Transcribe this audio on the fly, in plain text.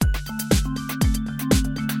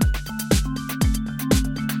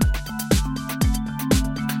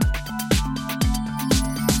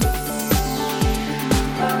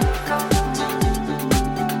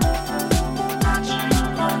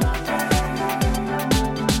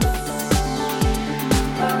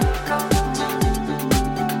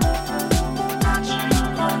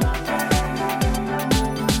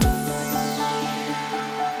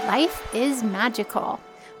magical.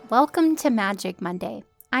 Welcome to Magic Monday.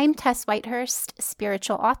 I'm Tess Whitehurst,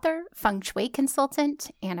 spiritual author, feng shui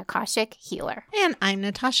consultant, and Akashic healer. And I'm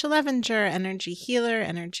Natasha Levenger, energy healer,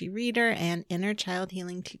 energy reader, and inner child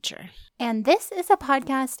healing teacher. And this is a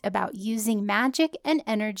podcast about using magic and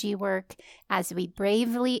energy work as we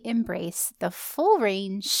bravely embrace the full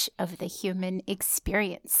range of the human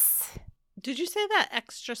experience. Did you say that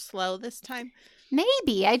extra slow this time?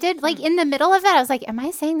 Maybe. I did, in the middle of it, I was like, am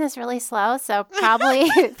I saying this really slow? So probably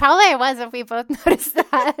I was if we both noticed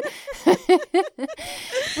that.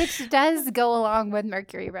 Which does go along with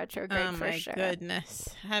Mercury retrograde for sure. Oh, my goodness.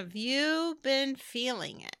 Have you been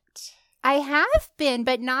feeling it? I have been,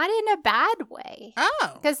 but not in a bad way.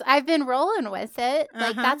 Oh. Because I've been rolling with it.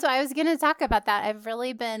 That's what I was going to talk about that. I've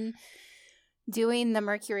really been doing the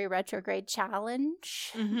Mercury retrograde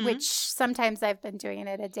challenge, which sometimes I've been doing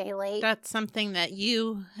it a day late. That's something that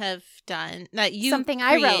you have done, that you something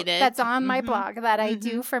created. I wrote that's on my blog that I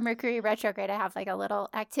do for Mercury retrograde. I have like a little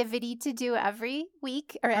activity to do every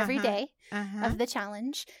week or every day of the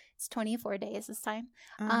challenge. It's 24 days this time.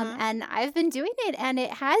 And I've been doing it and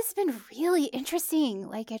it has been really interesting.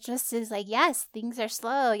 Like it just is like, yes, things are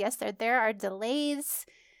slow. Yes, there are delays.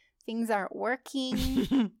 Things aren't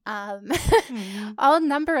working. All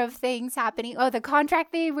number of things happening. Oh, the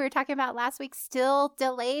contract thing we were talking about last week still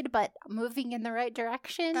delayed, but moving in the right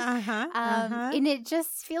direction. And it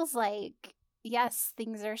just feels like, yes,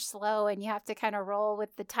 things are slow and you have to kind of roll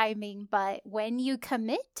with the timing. But when you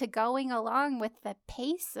commit to going along with the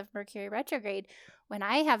pace of Mercury retrograde, when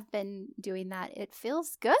I have been doing that, it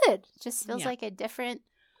feels good. It just feels like a different,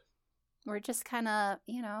 we're just kind of,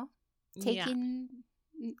 taking...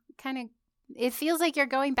 kind of, it feels like you're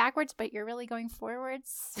going backwards, but you're really going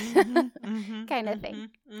forwards, kind of thing.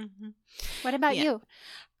 What about you?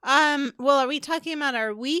 Well, are we talking about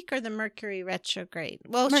our week or the Mercury retrograde?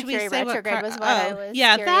 Well, Mercury should we say retrograde was what I was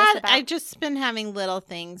curious about. I've just been having little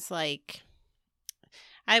things like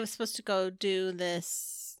I was supposed to go do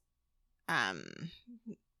this.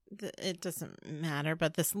 It doesn't matter,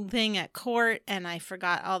 but this thing at court, and I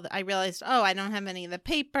forgot I realized, I don't have any of the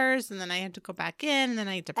papers, and then I had to go back in, and then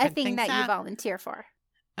I had to print things out. A thing that you volunteer for.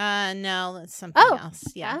 No, that's something else.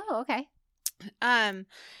 Yeah. Oh, okay.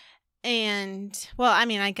 And, well, I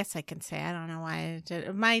mean, I guess I can say, I don't know why I did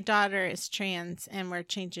it. My daughter is trans, and we're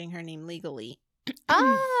changing her name legally.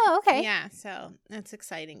 Oh, okay. Yeah, so that's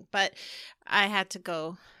exciting. But I had to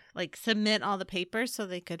go submit all the papers so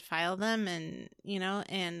they could file them, and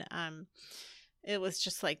it was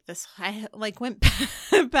just like this. I went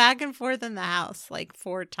back and forth in the house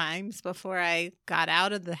 4 times before I got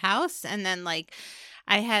out of the house, and then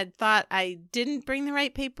I had thought I didn't bring the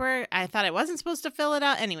right paper. I thought I wasn't supposed to fill it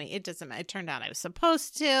out. Anyway, it doesn't matter. It turned out I was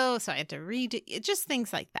supposed to, so I had to read it. Just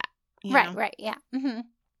things like that. Right, yeah.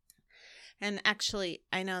 And actually,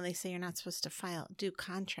 I know they say you're not supposed to do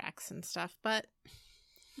contracts and stuff, but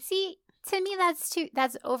see, to me,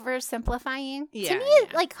 that's oversimplifying. Yeah, to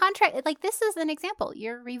me, contract, this is an example.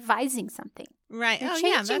 You're revising something. Right. You're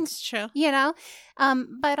changing, yeah, that's true.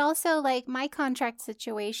 But also, my contract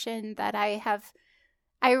situation that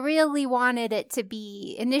I really wanted it to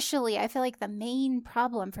be, initially, I feel like the main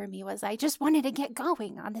problem for me was I just wanted to get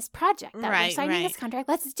going on this project. That we're signing this contract.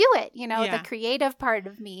 Let's do it. The creative part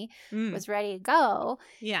of me was ready to go.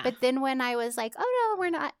 Yeah. But then when I was like, oh, no, we're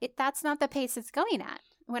not, that's not the pace it's going at.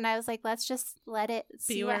 When I was like, let's just let it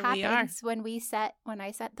see what happens when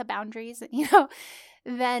I set the boundaries,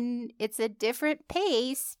 then it's a different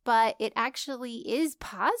pace, but it actually is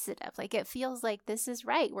positive. It feels like this is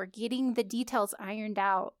right. We're getting the details ironed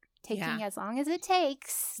out, taking as long as it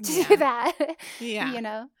takes to do that.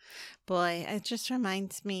 Yeah. Boy, it just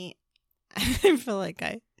reminds me, I feel like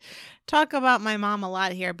I talk about my mom a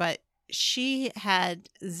lot here, but she had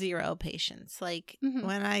 0 patience.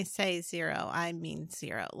 When I say 0, I mean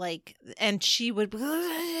 0. And she would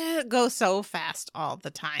go so fast all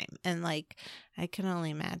the time. And I can only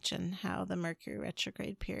imagine how the Mercury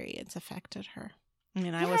retrograde periods affected her. I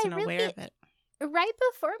mean, I wasn't aware of it. Right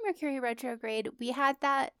before Mercury retrograde, we had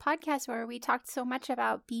that podcast where we talked so much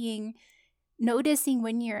about noticing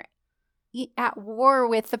when you're at war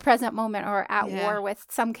with the present moment or at war with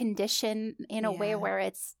some condition in a way where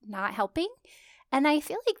it's not helping. And I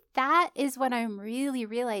feel like that is what I'm really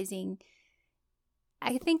realizing.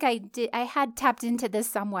 I think I had tapped into this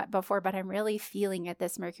somewhat before, but I'm really feeling at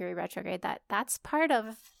this Mercury retrograde that's part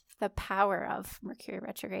of the power of Mercury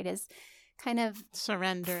retrograde is kind of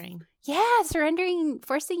surrendering. Surrendering,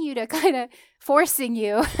 forcing you to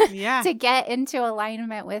get into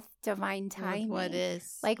alignment with divine timing. What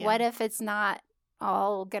is. What if it's not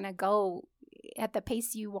all going to go at the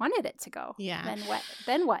pace you wanted it to go. Yeah.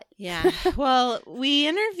 Then what? Yeah. Well, we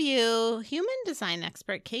interview human design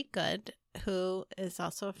expert Kate Good, who is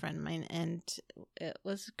also a friend of mine, and it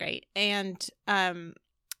was great. And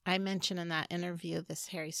I mentioned in that interview this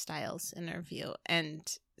Harry Styles interview, and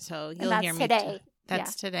so you'll hear me today.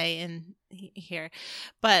 That's today in here.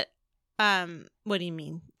 But what do you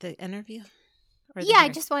mean? The interview? I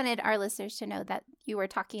just wanted our listeners to know that you were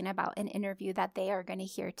talking about an interview that they are going to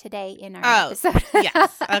hear today in our episode.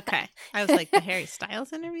 Yes. Okay. I was like, the Harry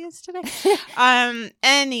Styles interview is today.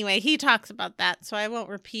 Anyway, he talks about that, so I won't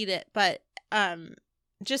repeat it. But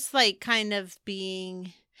just like kind of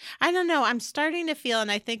being, I don't know, I'm starting to feel,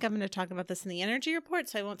 and I think I'm going to talk about this in the energy report,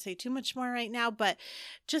 so I won't say too much more right now. But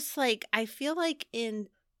just like, I feel like in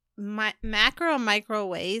my macro and micro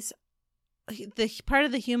ways, the part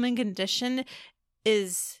of the human condition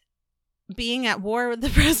is being at war with the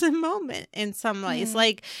present moment in some ways.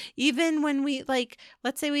 Like, even when we, like,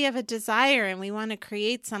 let's say we have a desire and we want to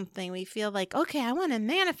create something, we feel like, okay, I want to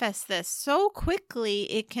manifest this so quickly.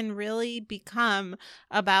 It can really become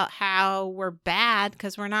about how we're bad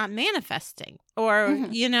because we're not manifesting, or,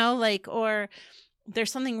 you know, like, or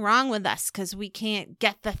there's something wrong with us because we can't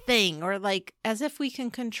get the thing, or like as if we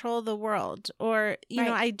can control the world, or, you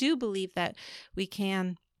know, I do believe that we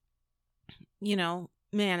can, you know,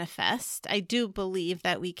 manifest. I do believe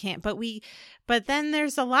that we can't, but then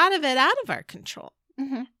there's a lot of it out of our control,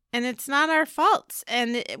 and it's not our faults.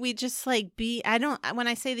 And we just like when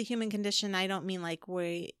I say the human condition, I don't mean like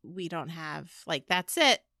we don't have, like, that's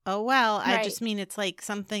it. Oh, well, I just mean it's like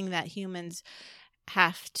something that humans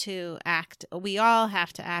have to we all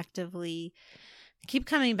have to actively keep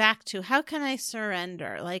coming back to. How can I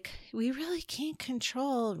surrender? Like, we really can't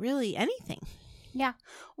control really anything. Yeah.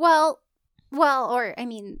 Well, or I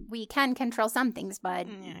mean, we can control some things, but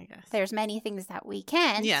I guess there's many things that we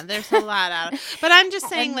can't. Yeah, there's a lot out. But I'm just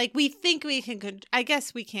saying, like, we think we can. I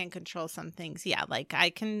guess we can control some things. Yeah, like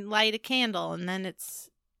I can light a candle and then it's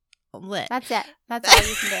lit. That's it. That's all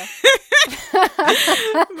you can do.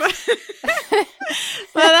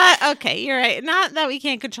 but okay, you're right. Not that we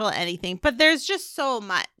can't control anything, but there's just so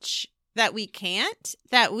much that we can't,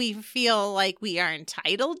 that we feel like we are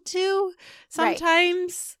entitled to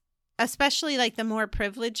sometimes. Especially like the more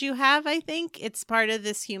privilege you have, I think it's part of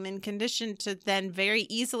this human condition to then very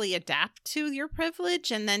easily adapt to your privilege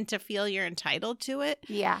and then to feel you're entitled to it.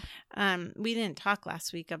 Yeah. We didn't talk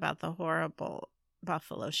last week about the horrible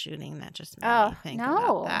Buffalo shooting. That just made me think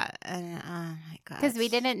about that. And, oh my God. Because we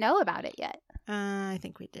didn't know about it yet. I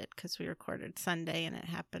think we did, because we recorded Sunday and it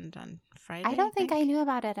happened on Friday. I don't think I knew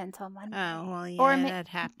about it until Monday. Oh, well, yeah, that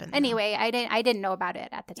happened. Anyway, I didn't know about it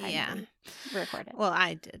at the time we recorded. Well,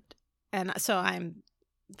 I did. And so I'm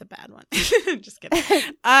the bad one. Just kidding.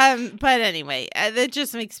 But anyway, it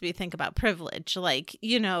just makes me think about privilege. Like,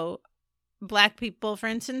 you know, Black people, for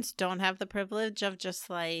instance, don't have the privilege of just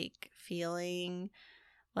like feeling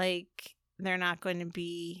like they're not going to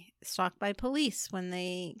be stalked by police when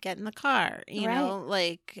they get in the car, you know,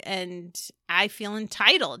 like, and I feel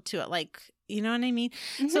entitled to it. Like, you know what I mean?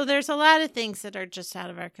 So there's a lot of things that are just out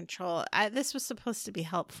of our control. This was supposed to be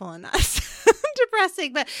helpful in us.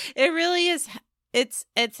 Depressing, but it really is. It's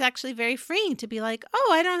actually very freeing to be like, oh,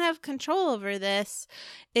 I don't have control over this,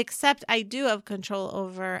 except I do have control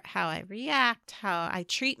over how I react, how I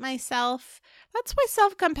treat myself. That's why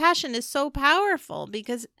self-compassion is so powerful,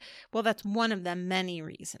 because, well, that's one of the many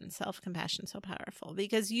reasons self-compassion is so powerful,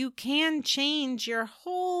 because you can change your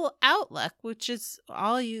whole outlook, which is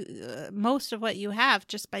all most of what you have,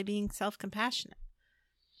 just by being self-compassionate.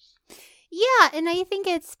 Yeah, and I think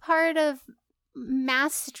it's part of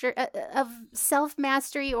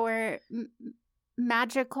self-mastery, or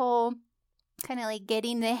magical, kind of like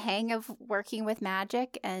getting the hang of working with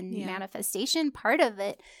magic and manifestation. Part of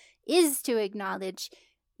it is to acknowledge,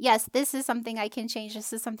 yes, this is something I can change.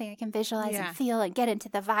 This is something I can visualize and feel and get into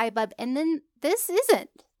the vibe of. And then this isn't.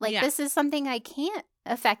 Like, this is something I can't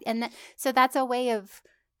affect. And so that's a way of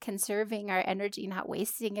conserving our energy, not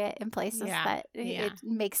wasting it in places that it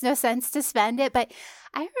makes no sense to spend it. But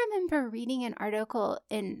I remember reading an article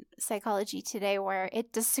in Psychology Today where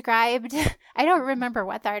it described, I don't remember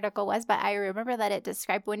what the article was, but I remember that it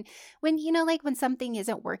described when you know, like when something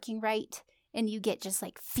isn't working right and you get just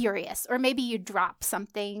like furious, or maybe you drop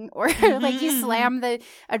something, or like you slam a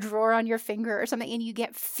drawer on your finger or something and you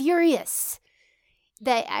get furious.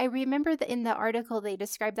 That I remember that in the article they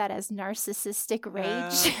described that as narcissistic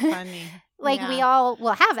rage. Funny. Like we all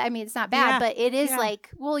will have it. I mean, it's not bad, but it is like,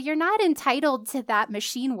 well, you're not entitled to that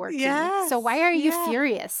machine working. So why are you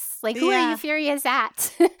furious? Like, who are you furious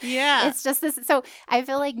at? It's just this. So I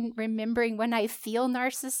feel like remembering when I feel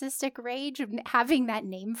narcissistic rage, having that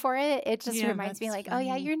name for it, it just reminds me like, funny. Oh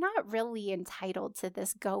yeah, you're not really entitled to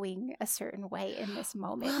this going a certain way in this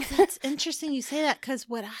moment. Well, that's interesting you say that, because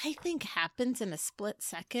what I think happens in a split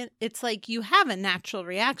second, it's like you have a natural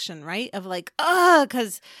reaction, right? Of like,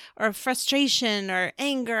 or frustration or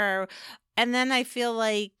anger. And then I feel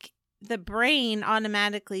like the brain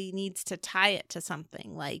automatically needs to tie it to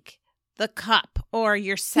something like the cup or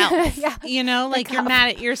yourself, you know, like you're mad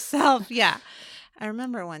at yourself. Yeah. I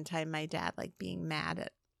remember one time my dad like being mad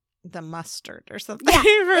at the mustard or something.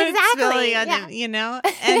 Yeah, exactly. You know,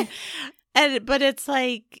 but it's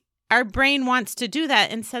like our brain wants to do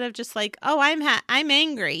that instead of just like, oh, I'm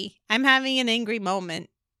angry. I'm having an angry moment.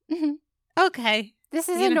 Mm-hmm. Okay. This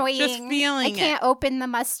is annoying. Just feeling I can't open the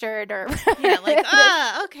mustard or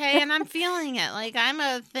okay, and I'm feeling it. Like I'm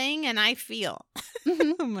a thing and I feel.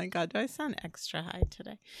 Mm-hmm. Oh my God, do I sound extra high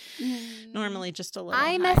today? Normally just a little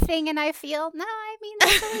I'm high. A thing and I feel. No, I mean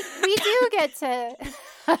we do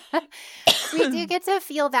get to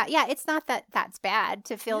feel that. Yeah, it's not that that's bad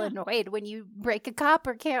to feel annoyed when you break a cup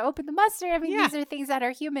or can't open the mustard. I mean, these are things that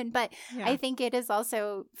are human, but I think it is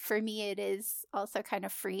also, for me, it is also kind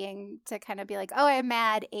of freeing to kind of be like, oh, I'm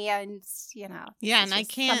mad, and and I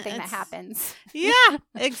can't. Something that happens. Yeah,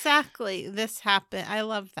 exactly. This happened. I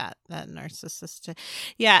love that narcissistic.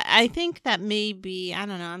 Yeah, I think that maybe, I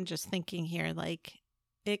don't know. I'm just thinking here, like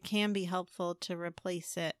it can be helpful to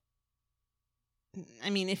replace it. I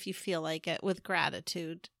mean, if you feel like it, with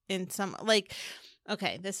gratitude in some, like,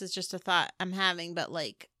 okay, this is just a thought I'm having, but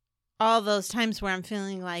like all those times where I'm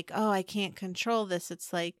feeling like, oh, I can't control this.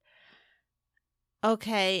 It's like,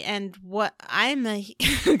 okay, and what I'm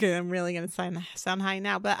okay, I'm really going to sound high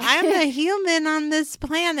now, but I'm a human on this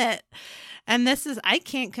planet. And I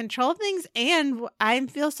can't control things. And I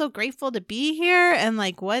feel so grateful to be here. And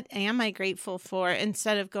like, what am I grateful for?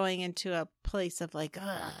 Instead of going into a place of like,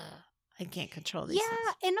 I can't control these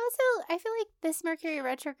things. And also I feel like this Mercury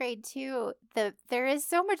retrograde too, there is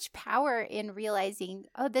so much power in realizing,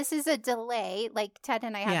 oh, this is a delay. Like Ted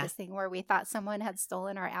and I had this thing where we thought someone had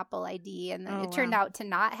stolen our Apple ID, and then it turned out to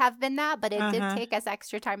not have been that, but it did take us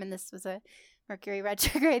extra time, and this was a Mercury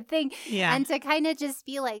retrograde thing. Yeah. And to kind of just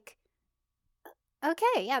be like,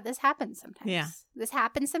 okay, this happens sometimes. Yeah. This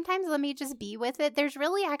happens sometimes. Let me just be with it. There's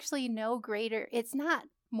really actually no greater, it's not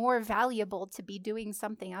more valuable to be doing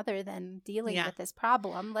something other than dealing with this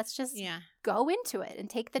problem. Let's just go into it and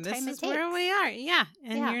take the time it takes. This is where we are. Yeah.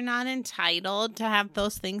 And you're not entitled to have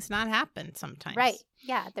those things not happen sometimes. Right.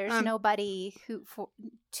 Yeah. There's nobody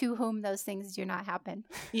to whom those things do not happen.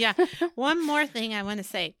 Yeah. One more thing I want to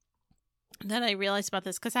say that I realized about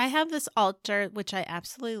this, because I have this altar, which I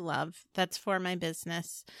absolutely love, that's for my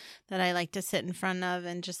business, that I like to sit in front of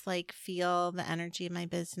and just like feel the energy of my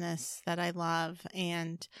business that I love,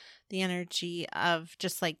 and the energy of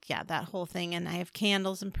just like, that whole thing. And I have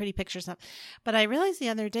candles and pretty pictures of, but I realized the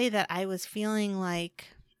other day that I was feeling like,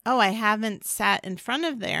 oh, I haven't sat in front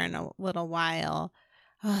of there in a little while.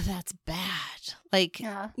 Oh, that's bad. Like,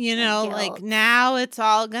 like now it's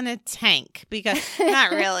all going to tank, because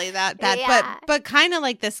not really that bad, but kind of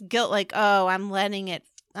like this guilt, like, oh, I'm letting it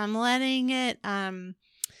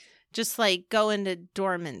just like go into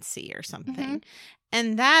dormancy or something. Mm-hmm.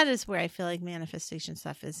 And that is where I feel like manifestation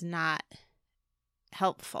stuff is not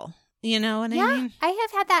helpful. You know what I mean? I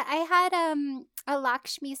have had that. I had a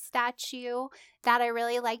Lakshmi statue that I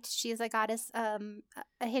really liked. She's a goddess, a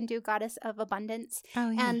Hindu goddess of abundance. Oh,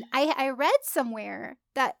 yeah. And I read somewhere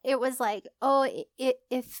that it was like, oh,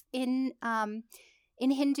 if in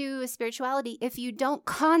Hindu spirituality, if you don't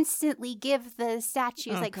constantly give the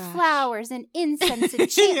statues flowers and incense and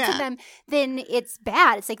chant to them, then it's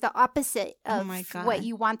bad. It's like the opposite of what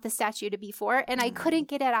you want the statue to be for. And I couldn't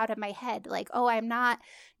get it out of my head. Like, oh, I'm not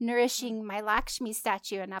nourishing my Lakshmi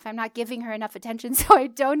statue enough. I'm not giving her enough attention, so I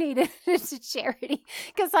donated it to charity,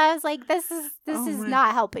 because I was like, this is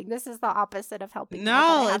not helping. This is the opposite of helping. No,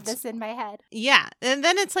 I have this in my head. Yeah, and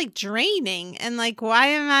then it's like draining, and like, why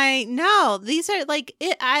am I? No, these are like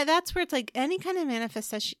it. That's where it's like any kind of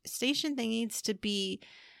manifestation thing needs to be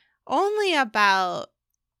only about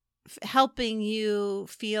helping you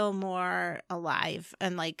feel more alive,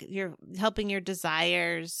 and like you're helping your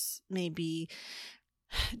desires maybe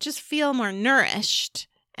just feel more nourished.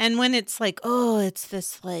 And when it's like, oh, it's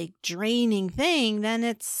this like draining thing, then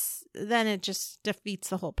it's then it just defeats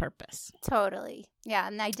the whole purpose. Totally. Yeah.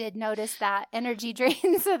 And I did notice that energy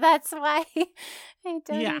drain. So that's why I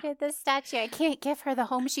donated the statue. I can't give her the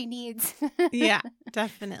home she needs. Yeah,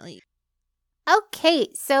 definitely. Okay,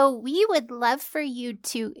 so we would love for you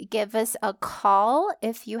to give us a call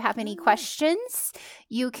if you have any questions.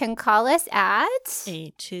 You can call us at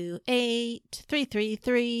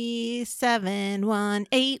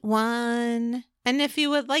 828-333-7181. And if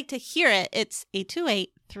you would like to hear it, it's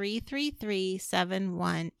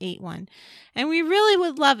 828-333-7181. And we really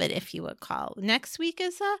would love it if you would call. Next week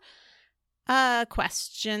is a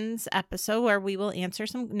questions episode where we will answer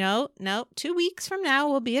some 2 weeks from now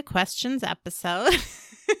will be a questions episode.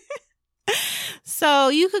 So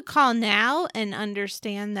you could call now and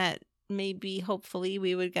understand that maybe hopefully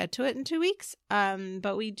we would get to it in 2 weeks.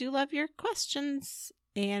 But we do love your questions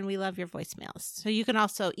and we love your voicemails. So you can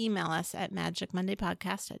also email us at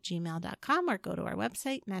magicmondaypodcast@gmail.com or go to our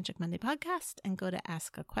website, Magic Monday Podcast, and go to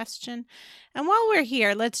ask a question. And while we're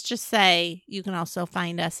here, let's just say you can also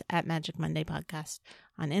find us at Magic Monday Podcast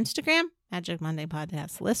on Instagram, Magic Monday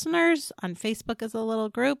Podcast Listeners on Facebook as a little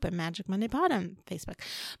group, and Magic Monday Pod on Facebook.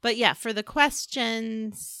 But yeah, for the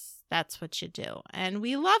questions, that's what you do. And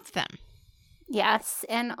we love them. Yes.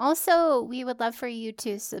 And also, we would love for you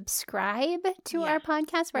to subscribe to our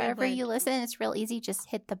podcast wherever you listen. It's real easy. Just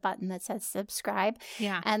hit the button that says subscribe.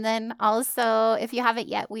 Yeah. And then also, if you haven't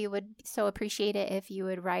yet, we would so appreciate it if you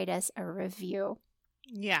would write us a review.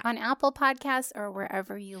 Yeah. On Apple Podcasts or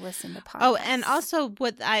wherever you listen to podcasts. Oh, and also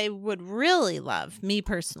what I would really love, me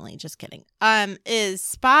personally, just kidding, is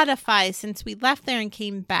Spotify. Since we left there and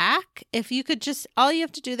came back, if you could just, all you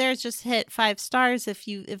have to do there is just hit 5 stars if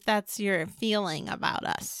that's your feeling about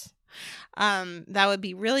us. That would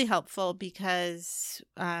be really helpful because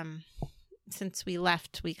since we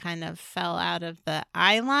left, we kind of fell out of the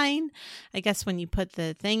eye line, I guess, when you put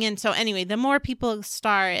the thing in. So anyway, the more people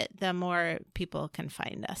star it, the more people can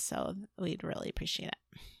find us. So we'd really appreciate it.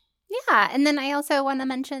 Yeah. And then I also want to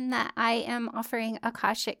mention that I am offering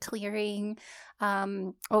Akashic Clearing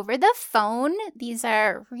over the phone. These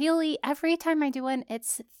are really, every time I do one,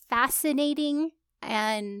 it's fascinating.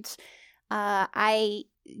 And I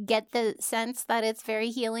get the sense that it's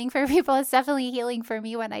very healing for people. It's definitely healing for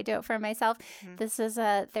me when I do it for myself. Mm-hmm. This is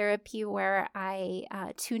a therapy where I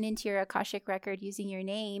tune into your Akashic record using your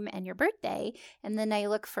name and your birthday, and then I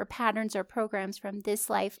look for patterns or programs from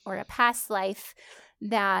this life or a past life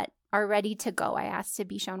that are ready to go. I ask to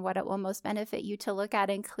be shown what it will most benefit you to look at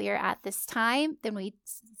and clear at this time. Then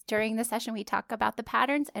during the session, we talk about the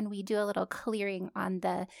patterns and we do a little clearing on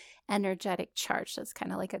the energetic charge. So it's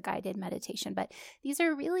kind of like a guided meditation. But these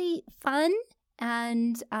are really fun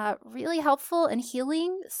and really helpful and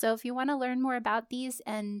healing. So if you want to learn more about these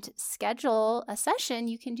and schedule a session,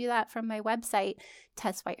 you can do that from my website,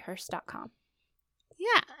 tesswhitehurst.com.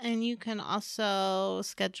 Yeah, and you can also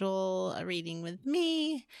schedule a reading with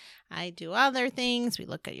me. I do other things. We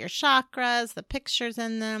look at your chakras, the pictures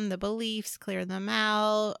in them, the beliefs, clear them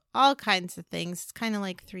out, all kinds of things. It's kind of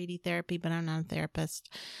like 3D therapy, but I'm not a therapist.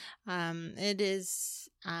 It is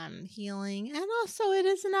healing, and also it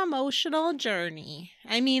is an emotional journey.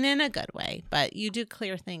 I mean, in a good way, but you do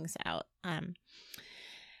clear things out. And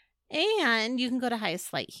you can go to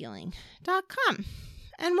highestlighthealing.com.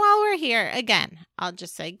 And while we're here, again, I'll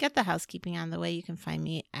just say, get the housekeeping on the way. You can find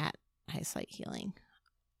me at Highest Light Healing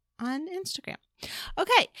on Instagram.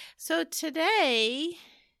 Okay, so today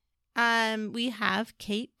we have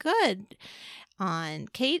Kate Good on.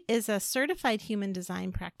 Kate is a certified human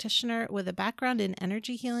design practitioner with a background in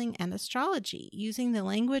energy healing and astrology. Using the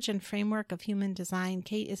language and framework of human design,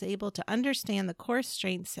 Kate is able to understand the core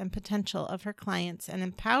strengths and potential of her clients and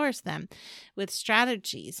empowers them with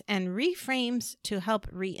strategies and reframes to help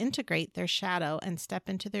reintegrate their shadow and step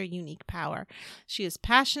into their unique power. She is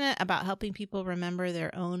passionate about helping people remember their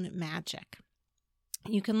own magic.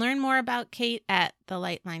 You can learn more about Kate at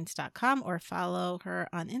thelightlines.com or follow her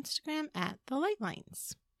on Instagram at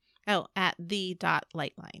thelightlines. Oh, at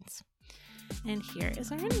the.lightlines. And here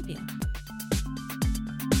is our interview.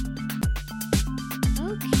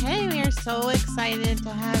 Okay, we are so excited to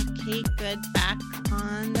have Kate Good back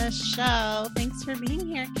on the show. Thanks for being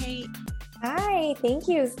here, Kate. Hi, thank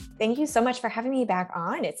you. Thank you so much for having me back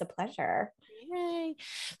on. It's a pleasure. Yay.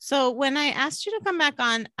 So when I asked you to come back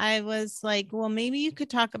on, I was like, well, maybe you could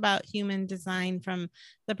talk about human design from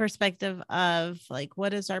the perspective of like,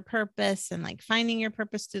 what is our purpose and like finding your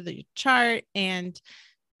purpose through the chart. And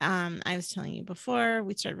I was telling you before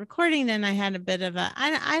we started recording, then I had a bit of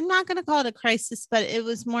I'm not going to call it a crisis, but it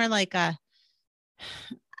was more like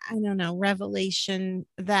revelation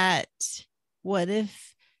that what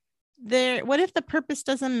if what if the purpose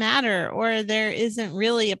doesn't matter, or there isn't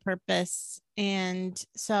really a purpose? And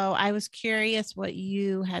so I was curious what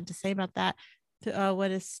you had to say about that.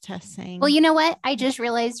 What is Tess saying? Well, you know what? I just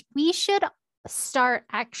realized we should start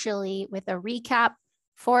actually with a recap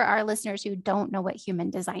for our listeners who don't know what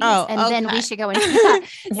human design is. And then we should go into that.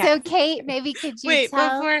 Yeah. So Kate, maybe could you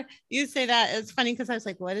tell? Before you say that, it's funny because I was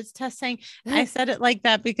like, what is Tess saying? I said it like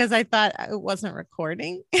that because I thought it wasn't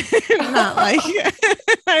recording. Not like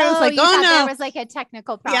I was like, oh no, there was like a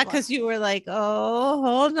technical problem. Yeah, because you were like, oh,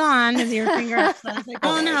 hold on, with your finger up. So I was like,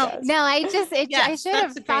 oh no. No, I should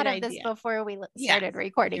have thought of this before we started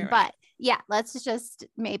recording. But right. Yeah, let's just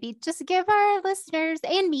give our listeners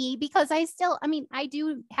and me, because I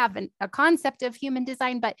do have a concept of human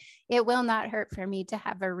design, but it will not hurt for me to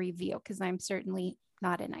have a review because I'm certainly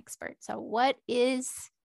not an expert. So what is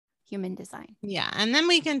human design? Yeah. And then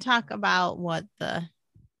we can talk about what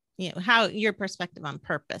how your perspective on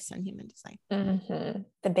purpose and human design. Mm-hmm.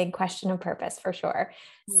 The big question of purpose, for sure.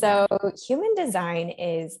 Yeah. So human design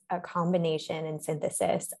is a combination and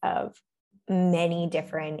synthesis of many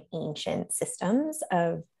different ancient systems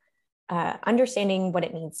of understanding what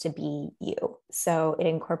it means to be you. So it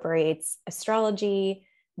incorporates astrology,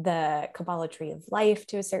 the Kabbalah tree of life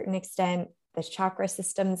to a certain extent, the chakra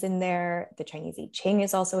systems in there, the Chinese I Ching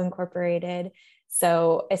is also incorporated.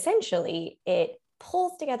 So essentially it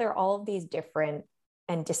pulls together all of these different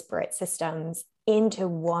and disparate systems into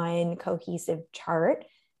one cohesive chart,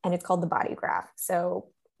 and it's called the body graph. So,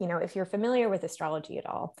 if you're familiar with astrology at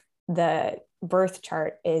all, the birth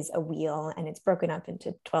chart is a wheel and it's broken up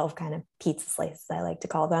into 12 kind of pizza slices, I like to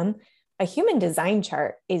call them. A human design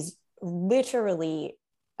chart is literally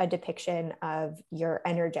a depiction of your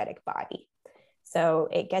energetic body. So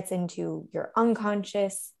it gets into your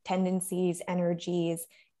unconscious tendencies, energies,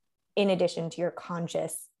 in addition to your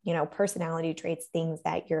conscious, personality traits, things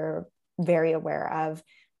that you're very aware of.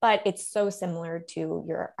 But it's so similar to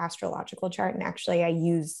your astrological chart. And actually, I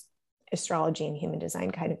use astrology and human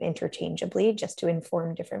design kind of interchangeably just to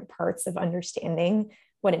inform different parts of understanding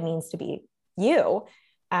what it means to be you,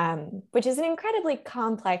 which is an incredibly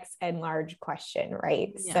complex and large question,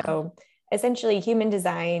 right? Yeah. So essentially, human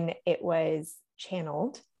design, it was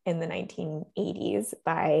channeled in the 1980s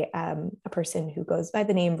by a person who goes by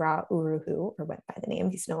the name Ra Uru Hu, or went by the name,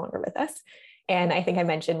 he's no longer with us. And I think I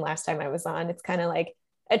mentioned last time I was on, it's kind of like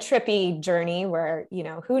a trippy journey where,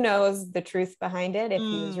 who knows the truth behind it, if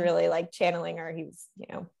he was really like channeling, or he was,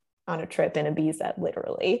 on a trip in Ibiza,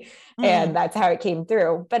 literally. And that's how it came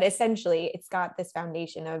through. But essentially, it's got this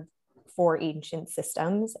foundation of 4 ancient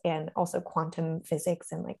systems and also quantum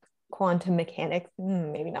physics and like quantum mechanics,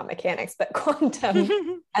 maybe not mechanics, but quantum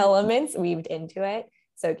elements weaved into it.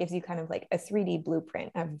 So it gives you kind of like a 3D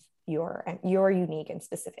blueprint of your unique and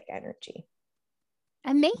specific energy.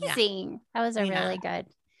 Amazing. Yeah. That was a really good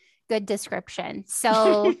description.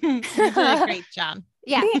 So you did a great job.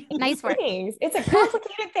 Yeah, nice work. It's a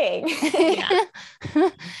complicated thing.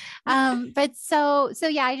 But so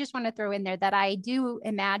yeah, I just want to throw in there that I do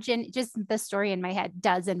imagine just the story in my head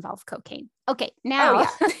does involve cocaine. Okay, now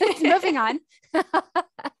moving on.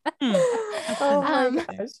 Oh my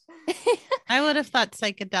gosh. I would have thought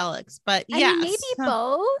psychedelics, but yeah, maybe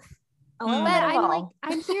both. But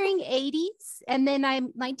I'm hearing 80s, and then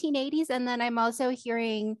I'm 1980s, and then I'm also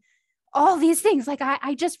hearing all these things. Like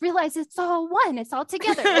I just realized it's all one, it's all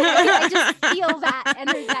together. I just feel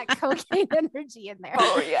that cocaine energy in there.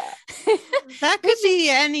 Oh yeah. That could be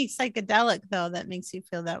any psychedelic though that makes you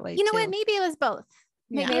feel that way. You know what? Maybe it was both.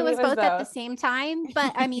 Maybe it was both at the same time.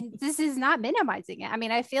 But I mean, this is not minimizing it. I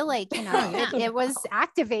mean, I feel like, it was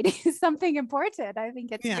activating something important. I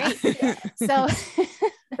think it's great. Yeah. So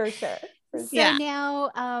for sure. So now,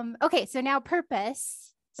 so now purpose.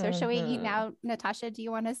 So shall we now, Natasha, do you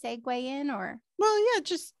want to segue in or? Well, yeah,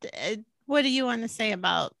 just what do you want to say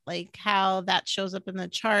about like how that shows up in the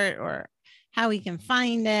chart, or how we can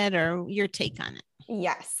find it, or your take on it?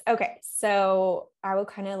 Yes. Okay. So I will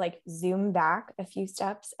kind of like zoom back a few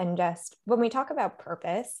steps, and just when we talk about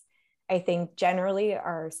purpose, I think generally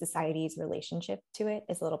our society's relationship to it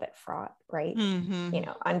is a little bit fraught, right? Mm-hmm.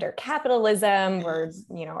 Under capitalism, where,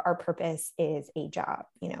 our purpose is a job,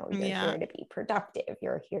 you're here to be productive,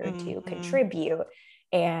 you're here to contribute.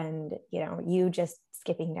 And, you just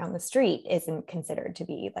skipping down the street isn't considered to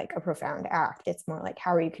be like a profound act. It's more like,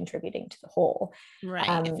 how are you contributing to the whole?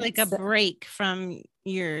 Right. It's like a break from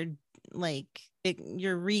your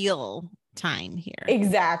real time here.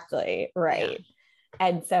 Exactly. Right. Yeah.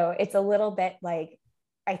 And so it's a little bit like,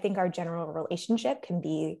 I think our general relationship can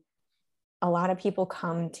be, a lot of people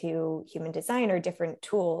come to human design or different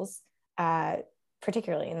tools,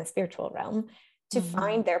 particularly in the spiritual realm, to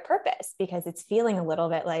find their purpose, because it's feeling a little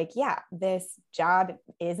bit like, yeah, this job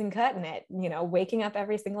isn't cutting it. You know, waking up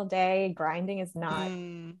every single day, grinding is not,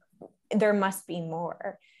 there must be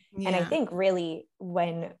more. Yeah. And I think really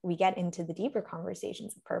when we get into the deeper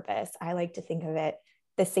conversations of purpose, I like to think of it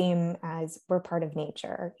the same as we're part of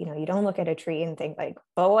nature. You know, you don't look at a tree and think like,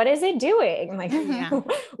 but what is it doing? Like,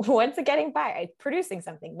 what's it getting by? It's producing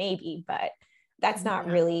something maybe, but that's not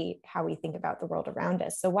really how we think about the world around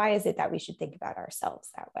us. So why is it that we should think about ourselves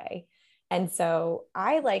that way? And so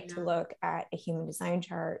I like to look at a human design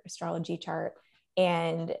chart, astrology chart,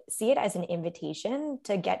 and see it as an invitation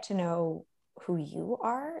to get to know who you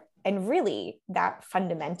are. And really that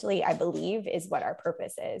fundamentally, I believe, is what our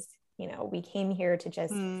purpose is. You know, we came here to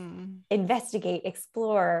just investigate,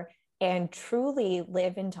 explore, and truly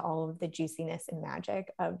live into all of the juiciness and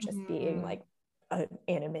magic of just being like an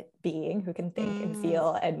animate being who can think and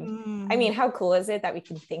feel. And I mean, how cool is it that we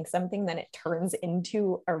can think something, then it turns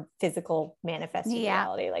into a physical manifested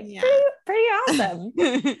reality? Like pretty awesome.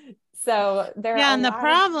 So there are and the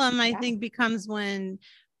problem I think becomes when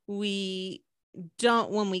we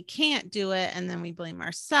can't do it, and then we blame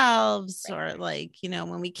ourselves, or like, you know,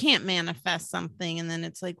 when we can't manifest something, and then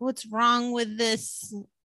it's like, what's wrong with this,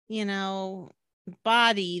 you know,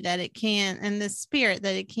 body that it can't, and the spirit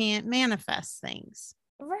that it can't manifest things.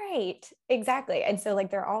 Right, exactly. And so like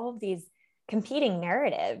there are all of these competing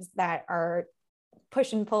narratives that are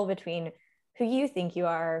push and pull between who you think you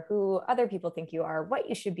are, who other people think you are, what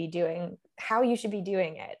you should be doing, how you should be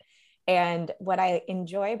doing it. And what I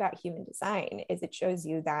enjoy about human design is it shows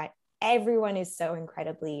you that everyone is so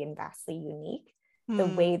incredibly and vastly unique. The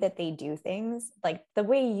way that they do things, like the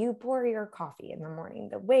way you pour your coffee in the morning,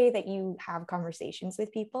 the way that you have conversations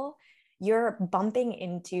with people, you're bumping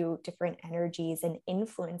into different energies and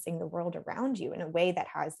influencing the world around you in a way that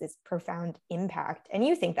has this profound impact. And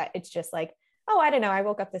you think that it's just like, oh, I don't know, I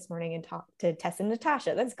woke up this morning and talked to Tess and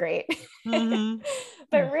Natasha. That's great.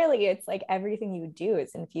 But really, it's like everything you do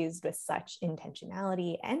is infused with such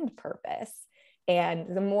intentionality and purpose.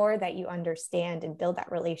 And the more that you understand and build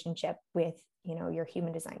that relationship with, you know, your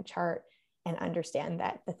human design chart, and understand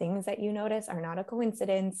that the things that you notice are not a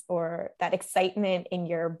coincidence, or that excitement in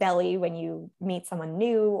your belly when you meet someone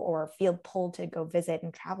new or feel pulled to go visit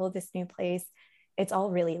and travel this new place, it's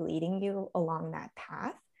all really leading you along that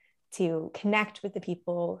path to connect with the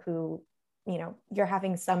people who, you know, you're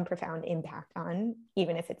having some profound impact on,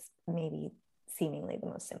 even if it's maybe seemingly the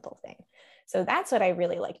most simple thing. So that's what I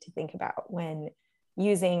really like to think about when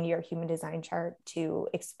using your human design chart to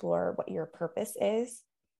explore what your purpose is.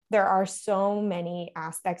 There are so many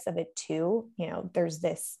aspects of it too. You know, there's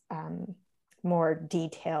this more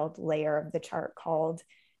detailed layer of the chart called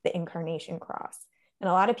the incarnation cross. And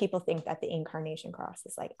a lot of people think that the incarnation cross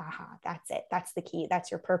is like, aha, that's it. That's the key. That's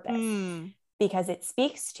your purpose. Because it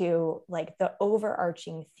speaks to like the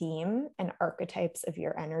overarching theme and archetypes of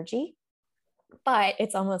your energy. But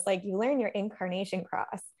it's almost like you learn your incarnation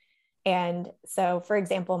cross. And so, for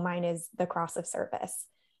example, mine is the cross of service.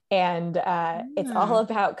 And it's all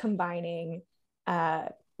about combining,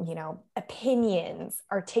 you know, opinions,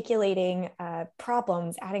 articulating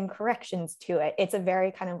problems, adding corrections to it. It's a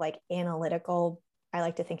very kind of like analytical, I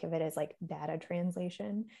like to think of it as like data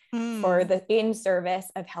translation for the in service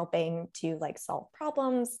of helping to like solve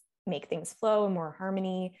problems, make things flow in more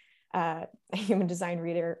harmony. A human design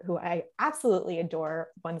reader who I absolutely adore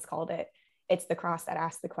once called it, it's the cross that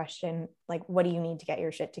asks the question, like, what do you need to get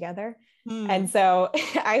your shit together? And so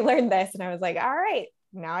I learned this and I was like, all right,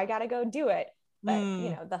 now I got to go do it. But, you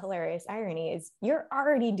know, the hilarious irony is you're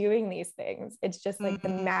already doing these things. It's just like the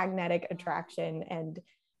magnetic attraction and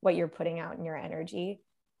what you're putting out in your energy.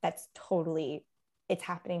 That's totally, it's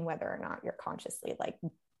happening whether or not you're consciously like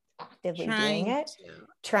actively doing it,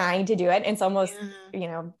 trying to do it. And it's almost, you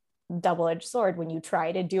know, double-edged sword. When you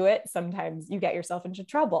try to do it, sometimes you get yourself into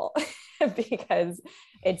trouble because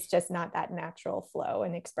it's just not that natural flow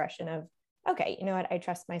and expression of, okay, you know what, I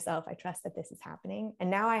trust myself, I trust that this is happening, and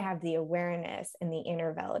now I have the awareness and the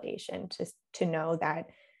inner validation to know that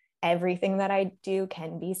everything that I do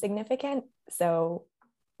can be significant. So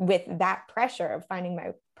with that pressure of finding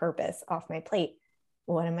my purpose off my plate,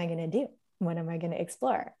 what am I going to do? What am I going to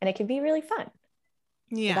explore? And it can be really fun.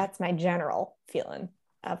 So that's my general feeling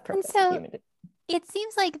of purpose. And so it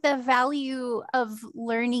seems like the value of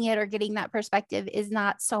learning it or getting that perspective is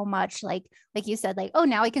not so much like you said, like, oh,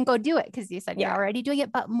 now I can go do it because you said you're already doing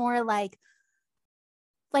it, but more like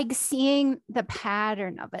seeing the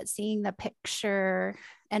pattern of it, seeing the picture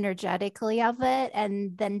energetically of it,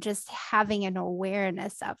 and then just having an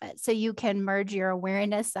awareness of it. So you can merge your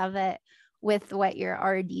awareness of it with what you're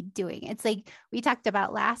already doing. It's like we talked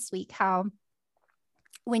about last week, how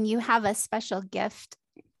when you have a special gift,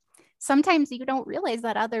 sometimes you don't realize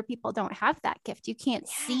that other people don't have that gift. You can't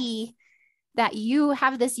see that you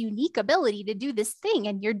have this unique ability to do this thing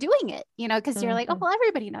and you're doing it, because you're like, oh, well,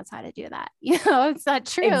 everybody knows how to do that. It's not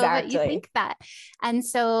true, but you think that. And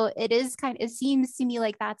so it seems to me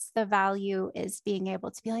like that's the value, is being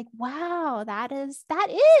able to be like, wow, that is,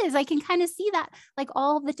 I can kind of see that, like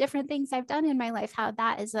all the different things I've done in my life, how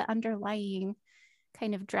that is an underlying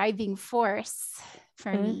kind of driving force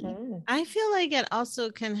for me. I feel like it also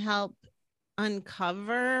can help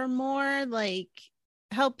uncover more, like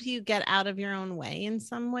help you get out of your own way in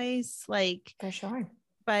some ways, like for sure,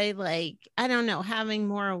 by like, I don't know, having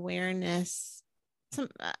more awareness, some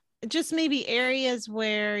just maybe areas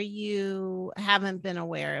where you haven't been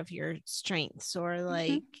aware of your strengths, or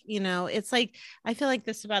like, it's like, I feel like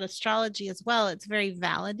this about astrology as well. It's very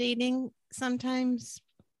validating sometimes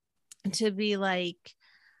to be like,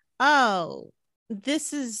 oh,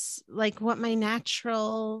 this is like what my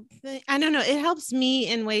natural thing. I don't know. It helps me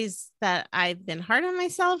in ways that I've been hard on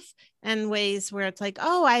myself, and ways where it's like,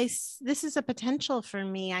 oh, this is a potential for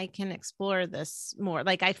me. I can explore this more.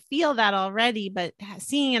 Like I feel that already, but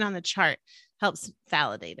seeing it on the chart helps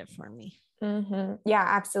validate it for me. Yeah,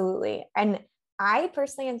 absolutely. And I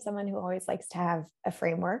personally am someone who always likes to have a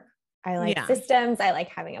framework. I like systems. I like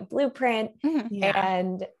having a blueprint.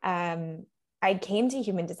 And I came to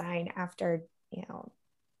human design after,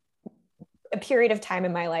 a period of time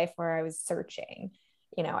in my life where I was searching.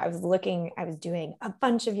 I was doing a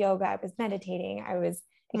bunch of yoga. I was meditating. I was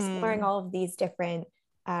exploring all of these different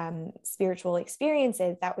spiritual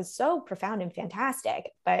experiences that was so profound and fantastic.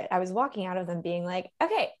 But I was walking out of them being like,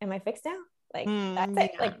 okay, am I fixed now? Like, that's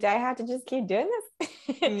it. Like, do I have to just keep doing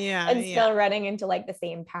this? And still running into like the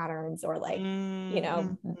same patterns, or like,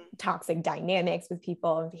 toxic dynamics with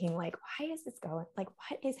people, and being like, why is this going? Like,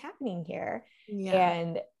 what is happening here?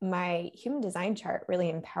 And my human design chart really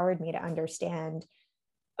empowered me to understand,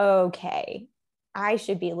 okay, I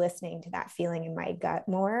should be listening to that feeling in my gut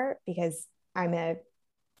more, because I'm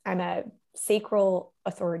a sacral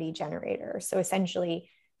authority generator. So essentially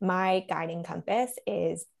my guiding compass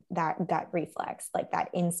is that gut reflex, like that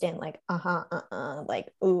instant, like, like,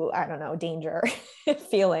 ooh, I don't know, danger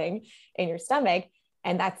feeling in your stomach.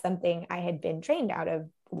 And that's something I had been trained out of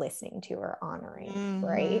listening to or honoring.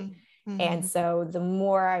 Right. And so the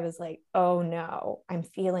more I was like, oh no, I'm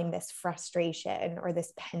feeling this frustration or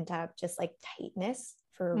this pent up, just like tightness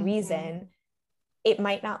for a reason, it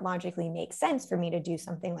might not logically make sense for me to do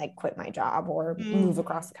something like quit my job or move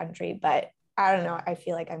across the country, but I don't know, I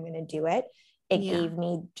feel like I'm going to do it. It gave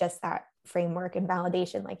me just that framework and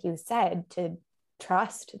validation, like you said, to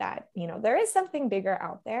trust that, there is something bigger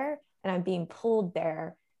out there and I'm being pulled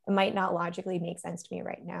there. It might not logically make sense to me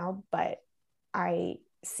right now, but I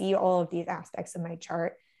see all of these aspects of my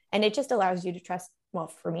chart, and it just allows you to trust, well,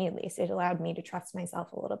 for me at least, it allowed me to trust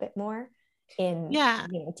myself a little bit more in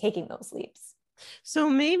taking those leaps. So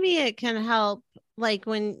maybe it can help, like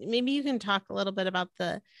maybe you can talk a little bit about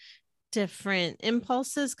the different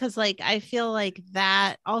impulses, because like I feel like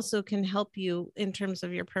that also can help you in terms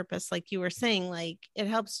of your purpose. Like you were saying, like it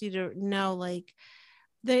helps you to know, like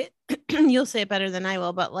you'll say it better than I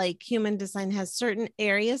will, but like human design has certain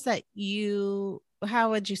areas that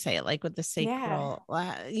how would you say it? Like with the sacral,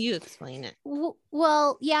 you explain it.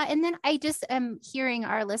 Well, yeah. And then I just am hearing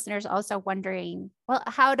our listeners also wondering, well,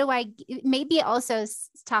 how do I maybe also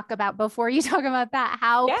talk about, before you talk about that,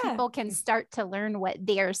 how people can start to learn what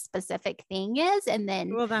their specific thing is. And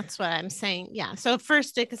then, well, that's what I'm saying. Yeah. So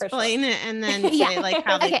first explain it, and then say like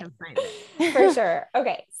how they can find it. For sure.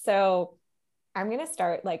 Okay. So I'm going to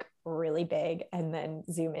start like really big and then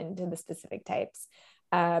zoom into the specific types.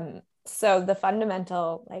 So the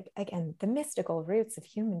fundamental, like, again, the mystical roots of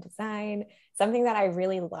human design, something that I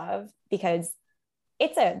really love, because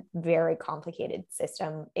it's a very complicated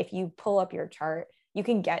system. If you pull up your chart, you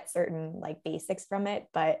can get certain like basics from it,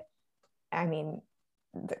 but I mean,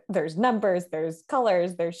 there's numbers, there's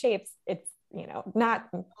colors, there's shapes. It's, not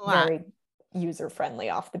very user-friendly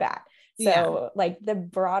off the bat. So like the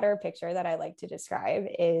broader picture that I like to describe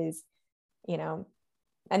is,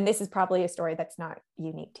 and this is probably a story that's not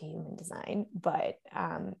unique to human design, but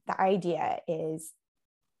the idea is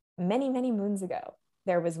many, many moons ago,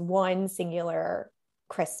 there was one singular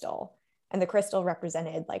crystal, and the crystal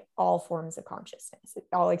represented like all forms of consciousness. It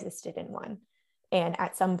all existed in one. And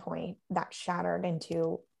at some point that shattered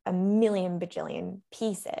into a million bajillion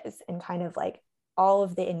pieces, and kind of like all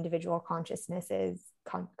of the individual consciousnesses,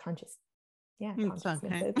 conscious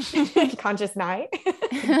night,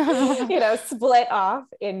 split off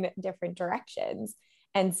in different directions.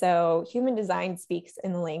 And so human design speaks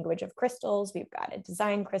in the language of crystals. We've got a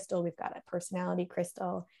design crystal, we've got a personality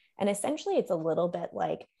crystal. And essentially, it's a little bit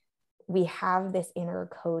like we have this inner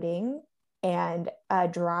coding and a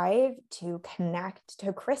drive to connect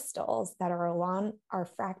to crystals that are along our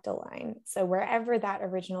fractal line. So wherever that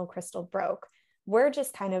original crystal broke, we're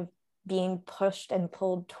just kind of being pushed and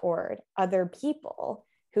pulled toward other people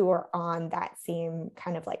who are on that same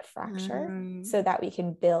kind of like fracture, so that we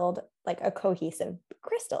can build like a cohesive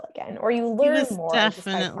crystal again, or you learn more.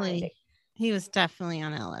 Definitely. He was definitely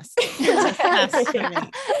on LSD.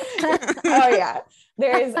 Oh yeah.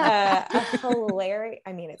 There's a hilarious,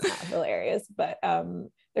 I mean, it's not hilarious, but